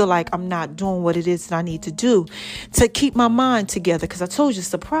I feel like I'm not doing what it is that I need to do to keep my mind together. Because I told you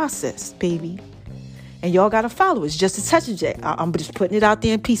it's a process, baby. And y'all got to follow. It's just a touch of J. I'm just putting it out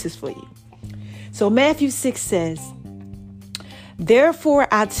there in pieces for you. So Matthew 6 says, therefore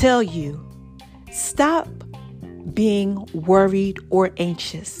I tell you, stop being worried or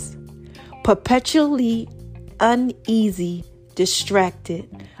anxious, perpetually uneasy, distracted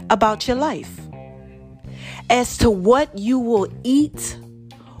about your life as to what you will eat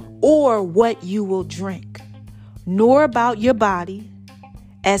or what you will drink, nor about your body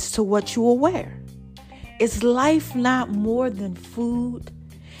as to what you will wear. Is life not more than food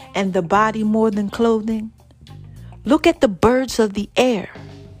and the body more than clothing? Look at the birds of the air.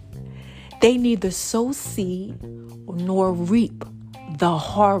 They neither sow seed nor reap the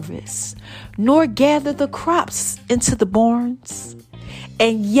harvest, nor gather the crops into the barns.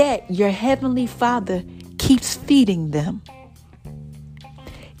 And yet your heavenly Father keeps feeding them.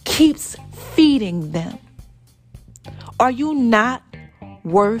 Keeps feeding them. Are you not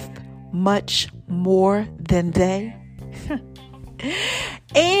worth much more than they?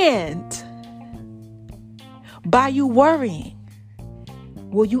 And by you worrying,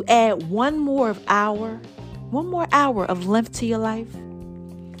 will you add one more hour of length to your life?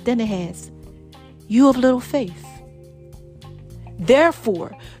 Then it has you of little faith.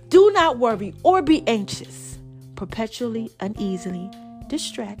 Therefore, do not worry or be anxious, perpetually uneasily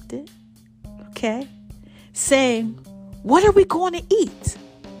distracted. Okay? Saying, what are we going to eat?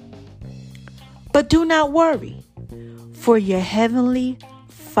 But do not worry, for your heavenly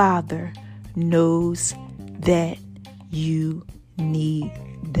Father knows that you need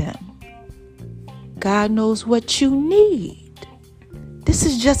them. God knows what you need. This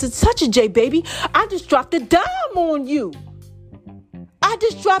is just a touch of J, baby. I just dropped a dime on you.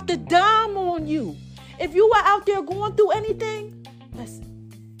 If you are out there going through anything, listen.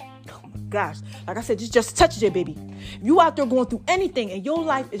 Oh my gosh. Like I said, this is just a touch of J, baby. If you out there going through anything and your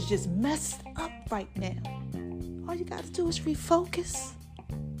life is just messed up right now, all you got to do is refocus.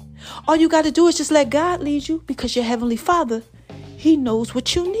 All you got to do is just let God lead you, because your heavenly Father, he knows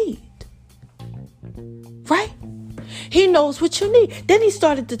what you need. Right? He knows what you need. Then he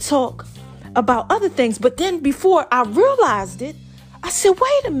started to talk about other things. But then before I realized it, I said,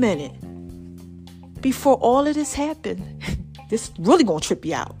 wait a minute. Before all of this happened, this really going to trip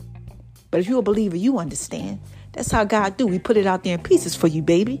you out. But if you're a believer, you understand. That's how God do. We put it out there in pieces for you,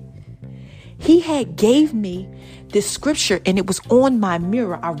 baby. He had gave me this scripture and it was on my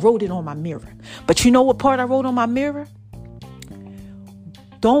mirror. I wrote it on my mirror. But you know what part I wrote on my mirror?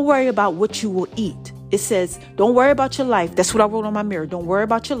 Don't worry about what you will eat. It says, don't worry about your life. That's what I wrote on my mirror. Don't worry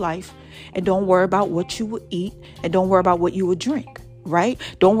about your life, and don't worry about what you will eat, and don't worry about what you will drink, right?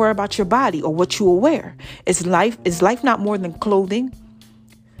 Don't worry about your body or what you will wear. Is life not more than clothing?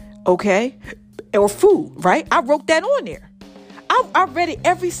 Okay. Or food, right? I wrote that on there. I read it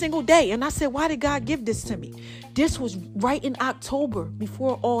every single day. And I said, why did God give this to me? This was right in October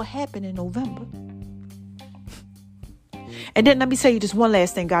before it all happened in November. And then let me tell you this one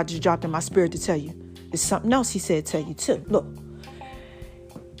last thing God just dropped in my spirit to tell you. There's something else he said to tell you too. Look,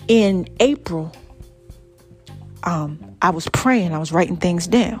 in April, I was praying. I was writing things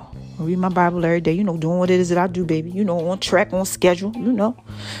down. I read my Bible every day, doing what it is that I do, baby. On track, on schedule,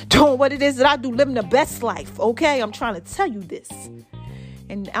 doing what it is that I do, living the best life. Okay, I'm trying to tell you this.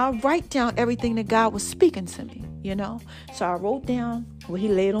 And I'll write down everything that God was speaking to me, So I wrote down what he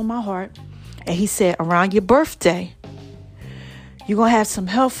laid on my heart. And he said, around your birthday, you're going to have some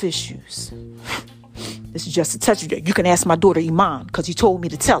health issues. This is just a touch of it. You can ask my daughter Iman, because he told me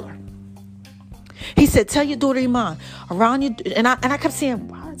to tell her. He said, tell your daughter Iman around you. And I kept saying,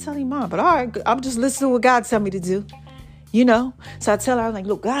 why did I tell Iman? But all right, I'm just listening to what God tell me to do, So I tell her, I'm like,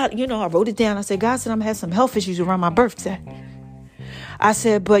 look, God, I wrote it down. I said, God said I'm going to have some health issues around my birthday. I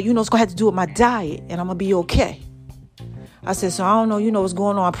said, but, it's going to have to do with my diet and I'm going to be okay. I said, so I don't know, what's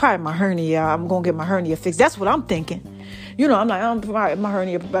going on. Probably my hernia. I'm going to get my hernia fixed. That's what I'm thinking. I'm like, my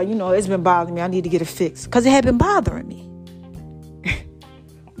hernia, but, it's been bothering me. I need to get it fixed because it had been bothering me.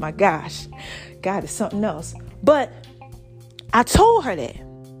 My gosh, God is something else. But I told her that.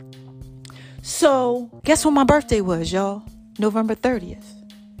 So guess when my birthday was, y'all? November 30th.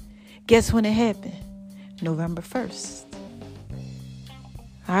 Guess when it happened? November 1st.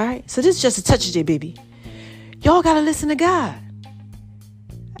 All right. So this is just a touch of it, baby. Y'all got to listen to God.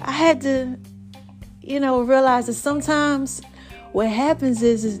 I had to, realize that sometimes what happens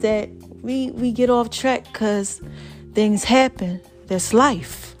is that we get off track because things happen. That's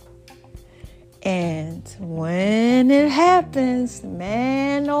life. And when it happens,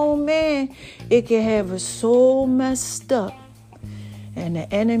 man, oh man, it can have us so messed up. And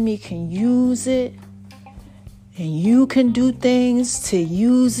the enemy can use it. And you can do things to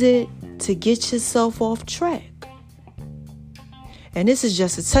use it to get yourself off track. And this is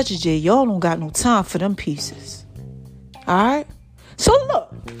just a touch of it. Y'all don't got no time for them pieces. All right? So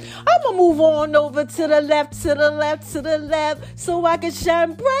look, I'm going to move on over to the left, so I can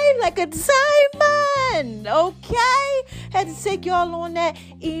shine bright like a diamond, okay? Had to take y'all on that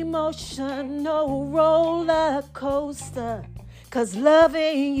emotional roller coaster, 'cause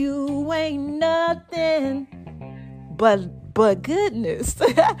loving you ain't nothing but goodness.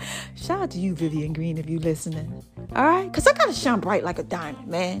 Shout out to you, Vivian Green, if you listening, all right? 'Cause I got to shine bright like a diamond,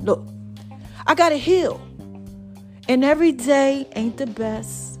 man. Look, I got to heal. And every day ain't the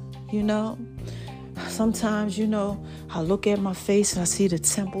best, Sometimes, I look at my face and I see the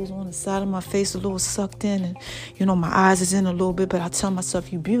temples on the side of my face a little sucked in. And, my eyes is in a little bit. But I tell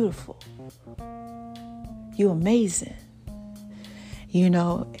myself, you beautiful. You amazing.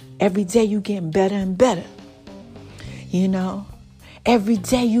 Every day you getting better and better. Every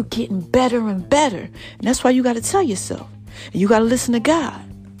day you getting better and better. And that's why you got to tell yourself. And you got to listen to God.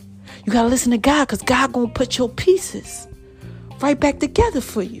 You got to listen to God, because God going to put your pieces right back together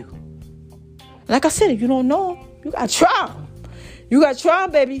for you. Like I said, if you don't know him, you got to try him. You got to try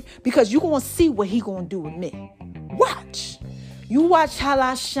him, baby, because you're going to see what he going to do with me. Watch. You watch how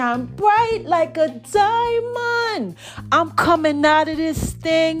I shine bright like a diamond. I'm coming out of this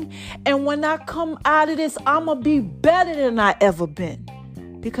thing. And when I come out of this, I'm going to be better than I ever been.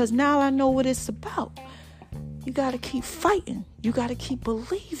 Because now I know what it's about. You got to keep fighting. You got to keep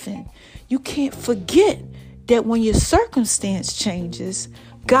believing. You can't forget that when your circumstance changes,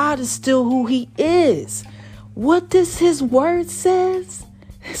 God is still who he is. What does his word say?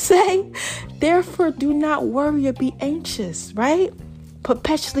 Therefore, do not worry or be anxious, right?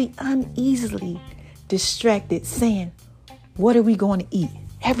 Perpetually, uneasily distracted, saying, what are we going to eat?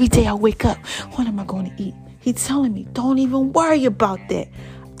 Every day I wake up, what am I going to eat? He's telling me, don't even worry about that.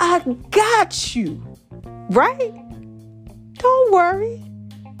 I got you. Right? Don't worry.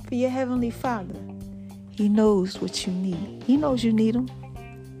 For your heavenly Father, he knows what you need. He knows you need him.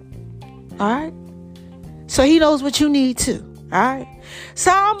 All right? So he knows what you need too. All right?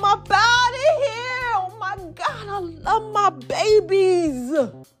 So I'm up out of here. Oh my God, I love my babies.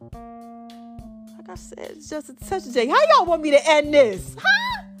 Like I said, it's just a touch of day. How y'all want me to end this?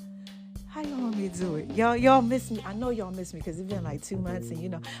 Huh? How y'all want me me do it. Y'all miss me. I know y'all miss me because it's been like 2 months,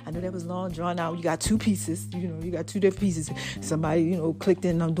 and I know that was long drawn out. You got 2 pieces. You got 2 different pieces. Somebody clicked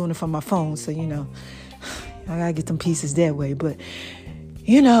in. And I'm doing it from my phone, so I gotta get them pieces that way. But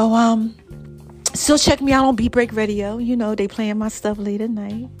still check me out on Beat Break Radio. They playing my stuff late at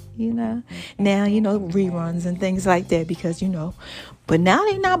night. Now reruns and things like that because but now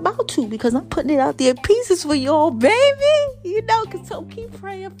they not about to because I'm putting it out there pieces for y'all, baby. So keep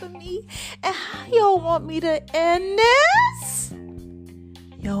praying for me. And how y'all want me to end this?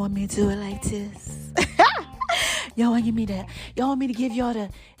 Y'all want me to do it like this? Y'all want me to give y'all the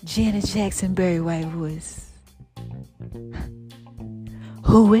Janet Jackson Barry White voice?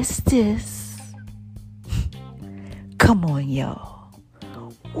 Who is this? Come on, y'all.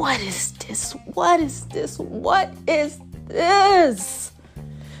 What is this? What is this? What is this?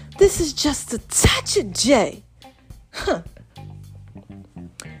 This is just a touch of J. Huh.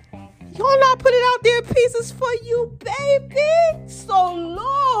 Y'all not put it out there pieces for you, baby. So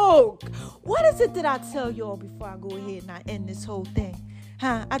look. What is it that I tell y'all before I go ahead and I end this whole thing?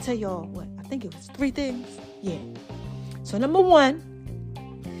 I tell y'all what? I think it was 3 things. Yeah. So number 1.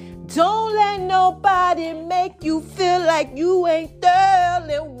 Don't let nobody make you feel like you ain't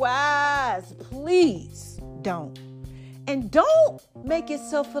thoroughly wise. Please don't. And don't make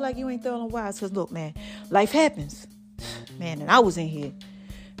yourself feel like you ain't thoroughly wise. Because look, man, life happens. Man, and I was in here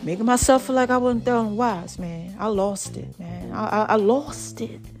making myself feel like I wasn't thoroughly wise, man. I lost it, man. I lost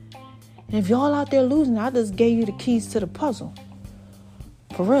it. And if y'all out there losing, I just gave you the keys to the puzzle.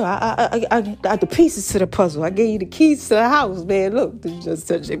 For real, I the pieces to the puzzle. I gave you the keys to the house, man. Look, this is just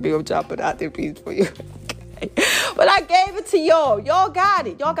such a big chopping out there piece for you. Okay. But I gave it to y'all. Y'all got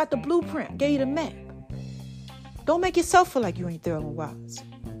it. Y'all got the blueprint. Gave you the map. Don't make yourself feel like you ain't thoroughly wise.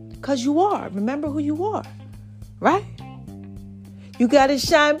 Because you are. Remember who you are. Right? You got to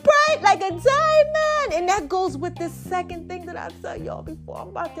shine bright like a diamond. And that goes with the second thing that I tell y'all before I'm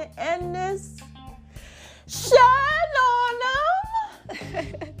about to end this. Shine on them.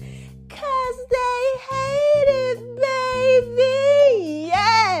 Cause they hate it, baby.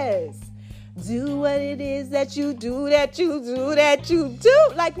 Yes. Do what it is that you do,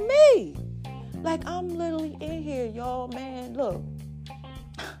 like me. Like I'm literally in here, y'all, man. Look.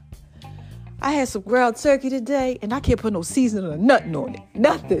 I had some ground turkey today, and I can't put no seasoning or nothing on it.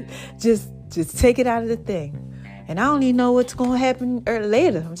 Nothing. Just take it out of the thing. And I don't even know what's going to happen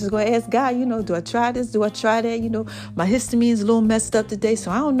later. I'm just going to ask God, do I try this? Do I try that? My histamine's a little messed up today,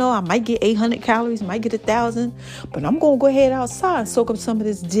 so I don't know. I might get 800 calories, might get 1,000. But I'm going to go ahead outside and soak up some of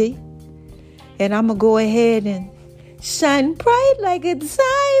this D. And I'm going to go ahead and shine bright like a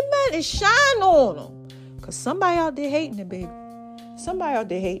diamond and shine on them. Because somebody out there hating it, baby. Somebody out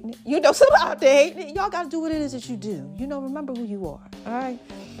there hating it. Somebody out there hating it. Y'all got to do what it is that you do. Remember who you are. All right?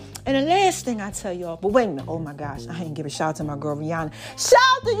 And the last thing I tell y'all, but wait a minute. Oh, my gosh. I ain't give a shout out to my girl, Rihanna. Shout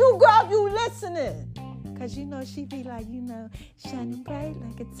out to you, girl, if you listening. Because, she be like, shining bright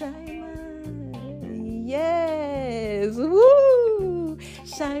like a diamond. Yes. Woo.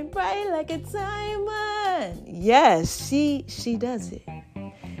 Shine bright like a diamond. Yes, she does it.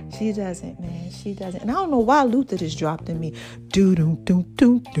 She does it, man. She does it. And I don't know why Luther just dropped in me.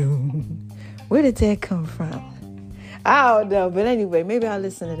 Do-do-do-do-do. Where did that come from? I don't know. But anyway, maybe I'll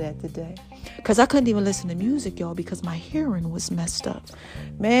listen to that today. Because I couldn't even listen to music, y'all, because my hearing was messed up.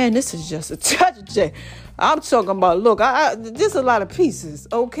 Man, this is just a touch. I'm talking about, look, there's a lot of pieces,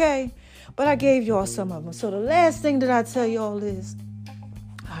 okay? But I gave y'all some of them. So the last thing that I tell y'all is,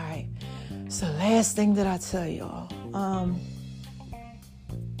 all right, so the last thing that I tell y'all,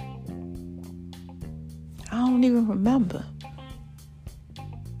 I don't even remember.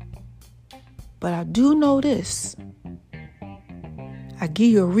 But I do know this. I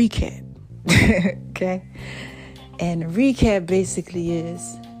give you a recap. Okay? And the recap basically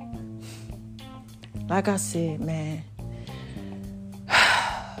is, like I said, man.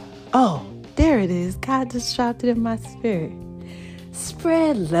 Oh, there it is. God just dropped it in my spirit.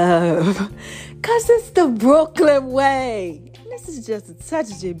 Spread love. Because it's the Brooklyn way. This is just a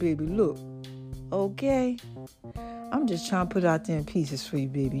touch of it, baby. Look. Okay? I'm just trying to put it out there in pieces for you,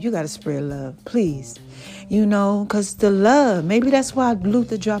 baby. You got to spread love, please. Because the love, maybe that's why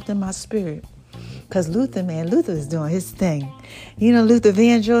Luther dropped in my spirit. Because Luther is doing his thing. Luther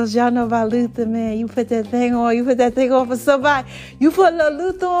Vandross, y'all know about Luther, man. You put that thing on for somebody. You put a little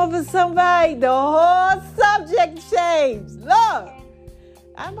Luther on for somebody, the whole subject changed. Love.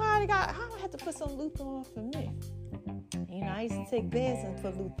 I have to put some Luther on for me. I used to take baths and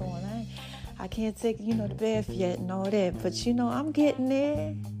put Luther on. I can't take, the bath yet and all that. But, I'm getting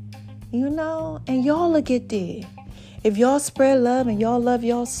there, and y'all will get there. If y'all spread love and y'all love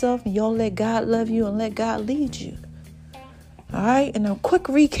yourself and y'all let God love you and let God lead you. All right. And a quick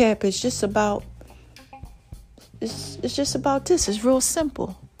recap is just about, it's just about this. It's real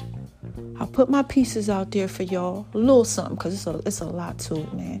simple. I put my pieces out there for y'all. A little something, because it's a lot to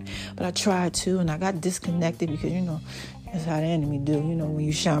it, man. But I tried to, and I got disconnected because, that's how the enemy do. When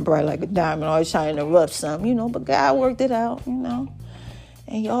you shine bright like a diamond, always shining in the rough something, but God worked it out, And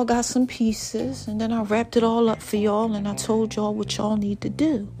y'all got some pieces. And then I wrapped it all up for y'all, and I told y'all what y'all need to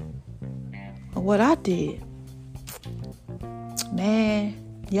do. But what I did, man,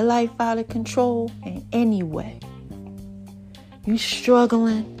 your life out of control in any way. You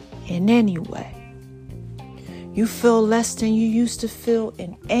struggling in any way. You feel less than you used to feel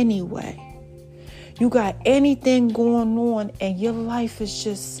in any way. You got anything going on and your life is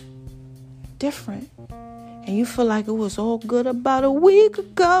just different. And you feel like it was all good about a week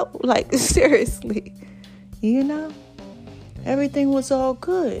ago. Like, seriously. Everything was all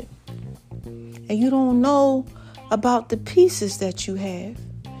good. And you don't know about the pieces that you have.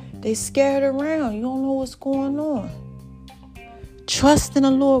 They scattered around. You don't know what's going on. Trust in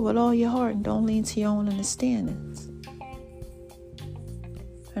the Lord with all your heart and don't lean to your own understandings.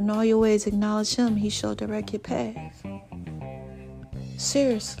 In all your ways acknowledge Him. He shall direct your path.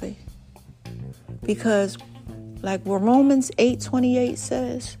 Seriously. Because like what Romans 8:28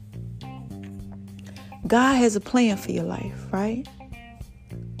 says, God has a plan for your life, right?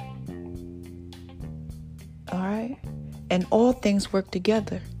 All right? And all things work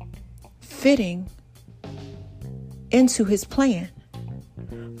together, fitting into His plan.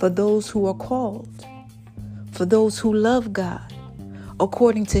 For those who are called, for those who love God,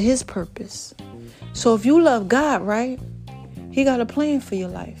 according to His purpose. So if you love God, right, He got a plan for your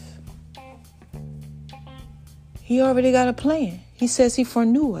life. He already got a plan. He says He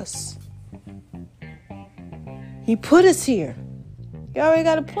foreknew us. He put us here. He already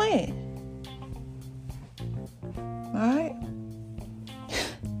got a plan. All right?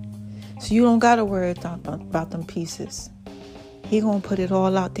 So you don't got to worry about them pieces. He gonna put it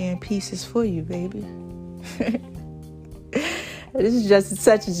all out there in pieces for you, baby. This is just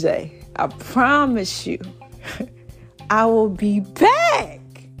such a day. I promise you, I will be back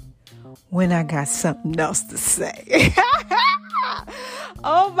when I got something else to say.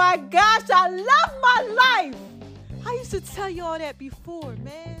 Oh my gosh, I love my life. I used to tell you all that before,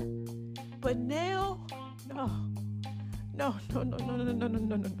 man. But now, no.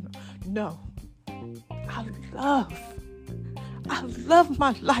 I love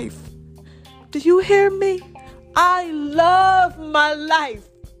my life. Do you hear me? I love my life.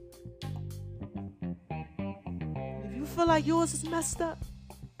 If you feel like yours is messed up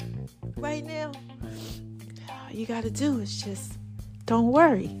right now, all you got to do is just don't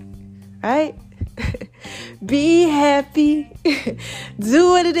worry, right? Be happy. Do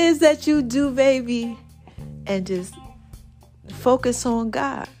what it is that you do, baby. And just focus on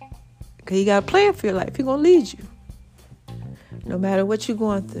God. Because He got a plan for your life. He's going to lead you. No matter what you're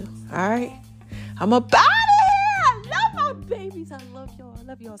going through. All right? I'm up out of here. I love my babies. I love y'all. I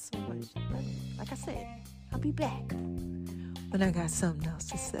love y'all so much. Like I said, I'll be back when I got something else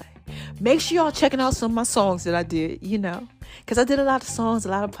to say. Make sure y'all checking out some of my songs that I did, because I did a lot of songs, a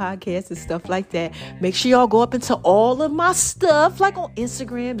lot of podcasts and stuff like that. Make sure y'all go up into all of my stuff, like on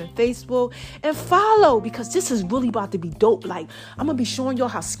Instagram and Facebook, and follow, because this is really about to be dope. Like, I'm going to be showing y'all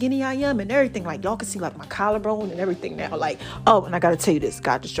how skinny I am and everything. Like, y'all can see like my collarbone and everything now. Like, oh, and I got to tell you this.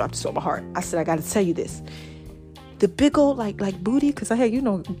 God just dropped this on my heart. I said, I got to tell you this. The big old like booty, because I had,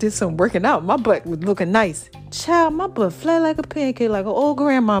 did some working out. My butt was looking nice. Child, my butt flat like a pancake, like an old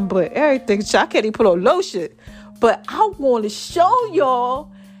grandma butt. Everything. Child, I can't even put on lotion. But I want to show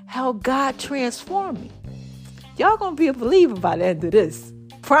y'all how God transformed me. Y'all going to be a believer by the end of this.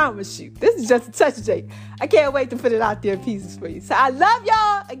 Promise you. This is just a touch of Jake. I can't wait to put it out there in pieces for you. So I love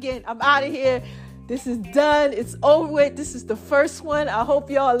y'all. Again, I'm out of here. This is done. It's over with. This is the first one. I hope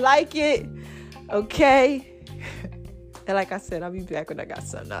y'all like it. Okay. And like I said, I'll be back when I got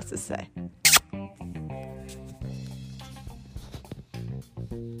something else to say.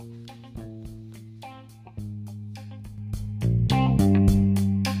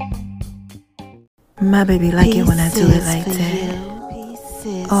 My baby like it when I do it like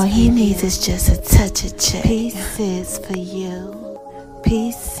that. All he needs is just a touch of J. Pieces for you.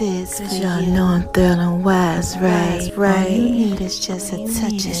 Pieces for you. Y'all know I'm thrilling wise, right? All you need is just a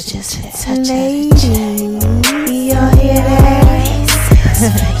touch of J. Y'all hear that?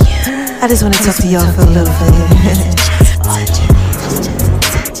 I just want to talk to y'all for a little bit.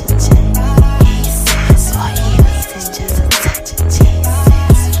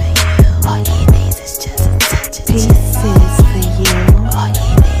 Peace.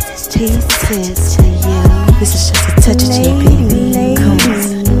 Pieces for you. This is just a touch of J, baby. Come on.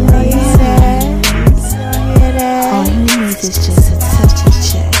 All you need is just a touch of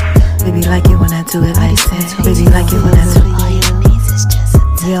J. Baby, like it when I do it like that. Baby, like it when I do it. All you need is just a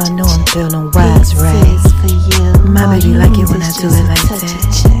touch. Y'all know I'm feeling wise, right? My baby like it when I do it like that.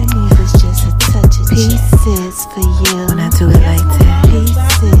 Pieces for you. When I do it like that.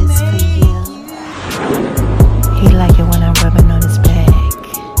 Pieces for you. He like it when I'm rubbing on his back.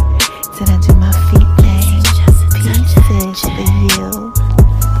 Then I do my feet thing. Pieces for you.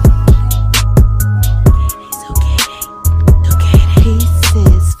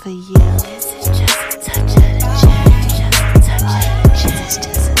 Pieces for you. This is just a touch of the J. This is just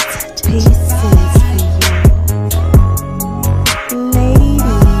a touch. Pieces for you. Ladies,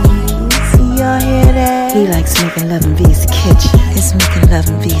 y'all hear that? He likes making love in V's kitchen. It's making love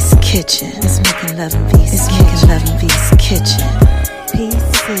in V's kitchen. It's making love in V's kitchen. It's making love in V's kitchen.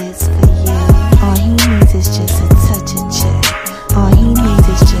 Pieces for you. All he needs is just a touch of J. All he needs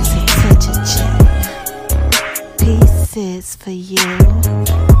is just a touch of J. Pieces for you.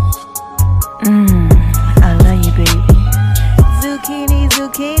 I love you, baby. Zucchini,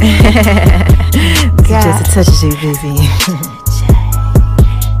 zucchini. Just a touch of J, baby.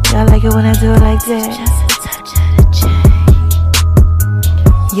 Y'all like it when I do it like that?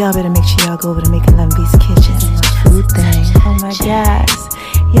 Y'all better make sure y'all go over to Making Love in V's kitchen. My food thing. Oh my gosh.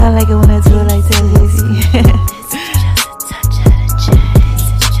 Y'all like it when I do it like that, baby.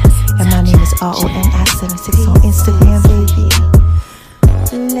 And my name is RONI76 on Instagram, baby.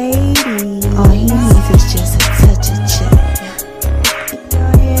 Lady, all he needs is just a touch of J.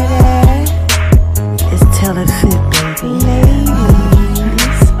 Y'all hear that? It's tell it fit, baby.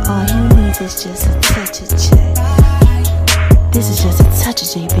 Ladies, all he needs is just a touch of J. This is just a touch of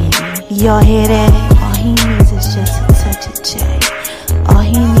J, baby. Y'all hear that? All he needs is just a touch of J. All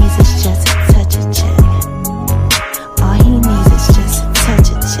he needs is just a touch of J. All he needs is just a touch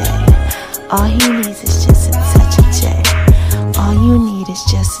of J. All he needs is just a touch of J. All you need is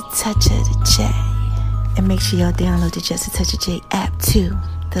just a touch of the J. And make sure y'all download the Just a Touch of J app too.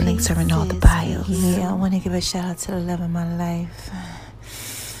 The links are in all the bios. Yeah, I want to give a shout out to the love of my life.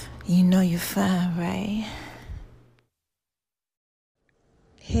 You know you're fine, right?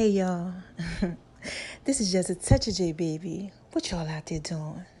 Hey y'all. This is Just a Touch of J, baby. What y'all out there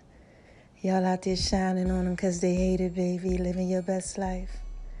doing? Y'all out there shining on them because they hate it, baby. Living your best life.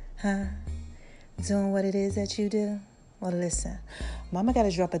 Huh? Doing what it is that you do? Well, listen. Mama got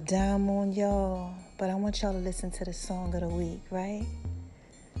to drop a dime on y'all. But I want y'all to listen to the song of the week, right?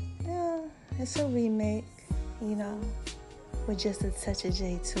 Yeah, it's a remake, you know, with just a touch of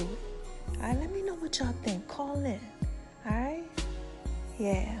J to it. All right, let me know what y'all think. Call in. All right?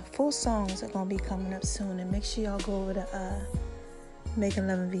 Yeah, full songs are going to be coming up soon. And make sure y'all go over to Making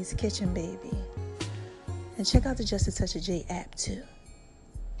Love in V's kitchen, baby. And check out the Just a Touch of J app, too.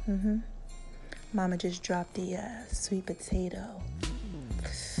 Mama just dropped the sweet potato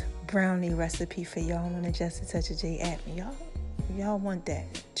brownie recipe for y'all on the Just a Touch of J app. Y'all want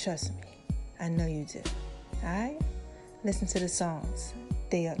that. Trust me. I know you do. All right? Listen to the songs.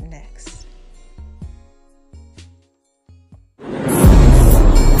 They up next.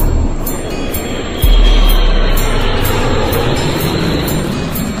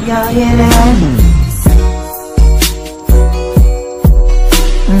 Y'all hear that?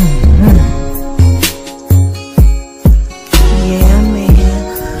 Yeah, man.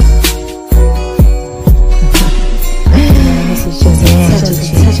 This is just a touch of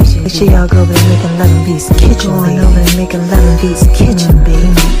J. Make sure y'all go over to Making Love in V's kitchen. Going over to Making Love in V's kitchen,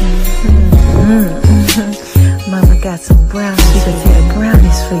 baby. Mama got some brownies. She can get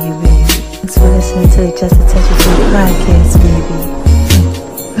brownies for you, baby. Thanks for listening to the Just a Touch of J podcast, baby.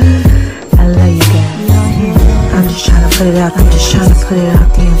 I love you guys. I'm just trying to put it out. I'm just trying to put it out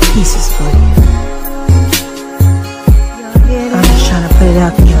there in pieces for you. I'm just trying to put it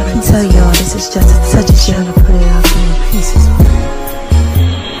out there. I tell y'all this is just a touch of J. Trying to put it out there in pieces for you.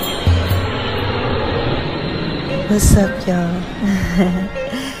 What's up, y'all?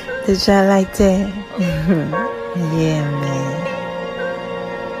 Did y'all like that? Yeah, man.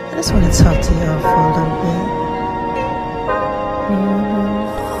 I just want to talk to y'all for a little bit.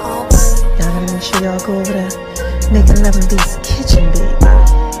 Y'all gotta make sure y'all go over there Making Love in V's kitchen, baby.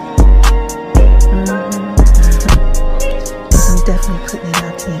 I'm definitely putting it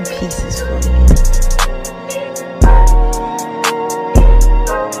out there in pieces for you.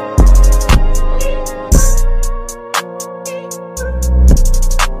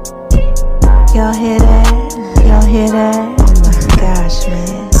 Y'all hear that? Y'all hear that? Oh my gosh,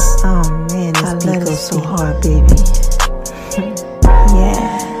 man. Oh man, this beat goes so hard, baby. Yeah,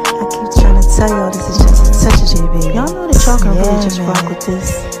 I baby. Y'all know that y'all can really just rock with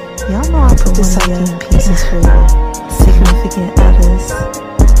this. Y'all know I put this out there in pieces for you. Significant others.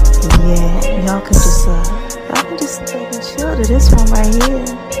 Yeah, y'all can just take and chill to this one right here.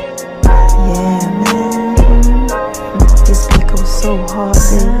 Yeah, man. This beat goes so hard,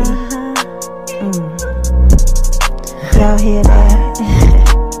 baby. Y'all hear that?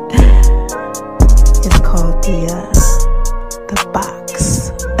 It's called the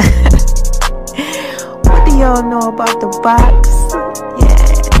box. What do y'all know about the box? Yeah.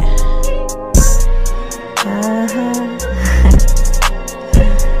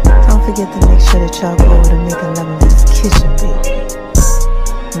 Don't forget to make sure that y'all go over to Making Love in This Kitchen, baby.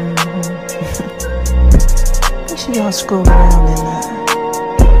 Make sure y'all scroll around and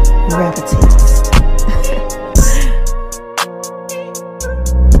grab a taste.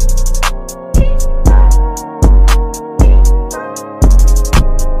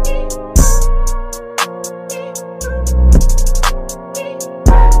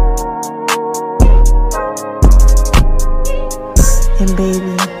 And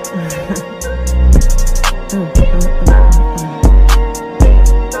baby,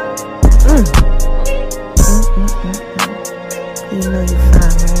 you know you're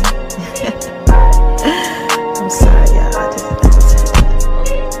fine, right? I'm sorry, y'all. I just had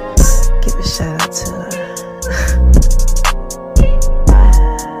to give a shout out to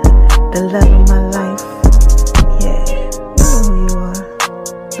the love of my life. Yeah, you know who you are.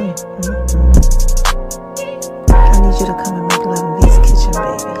 I need you to come and make love in V's kitchen,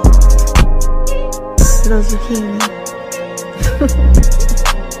 baby. Little zucchini.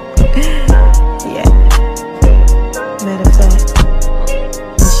 Yeah. Matter of fact,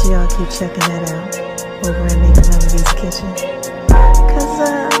 make sure y'all keep checking that out over at Making Love in V's kitchen. Cause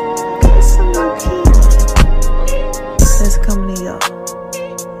some zucchini that's coming to y'all.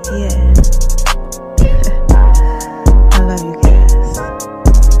 Yeah. I love you guys.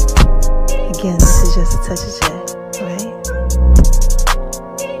 Again, this is just a touch of J, right?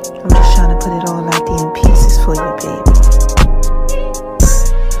 I'm just trying to put it all out there in pieces for you, baby.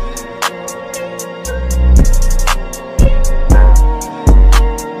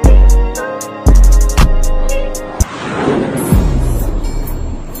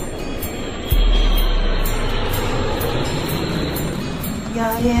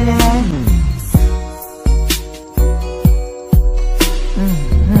 Y'all hear that?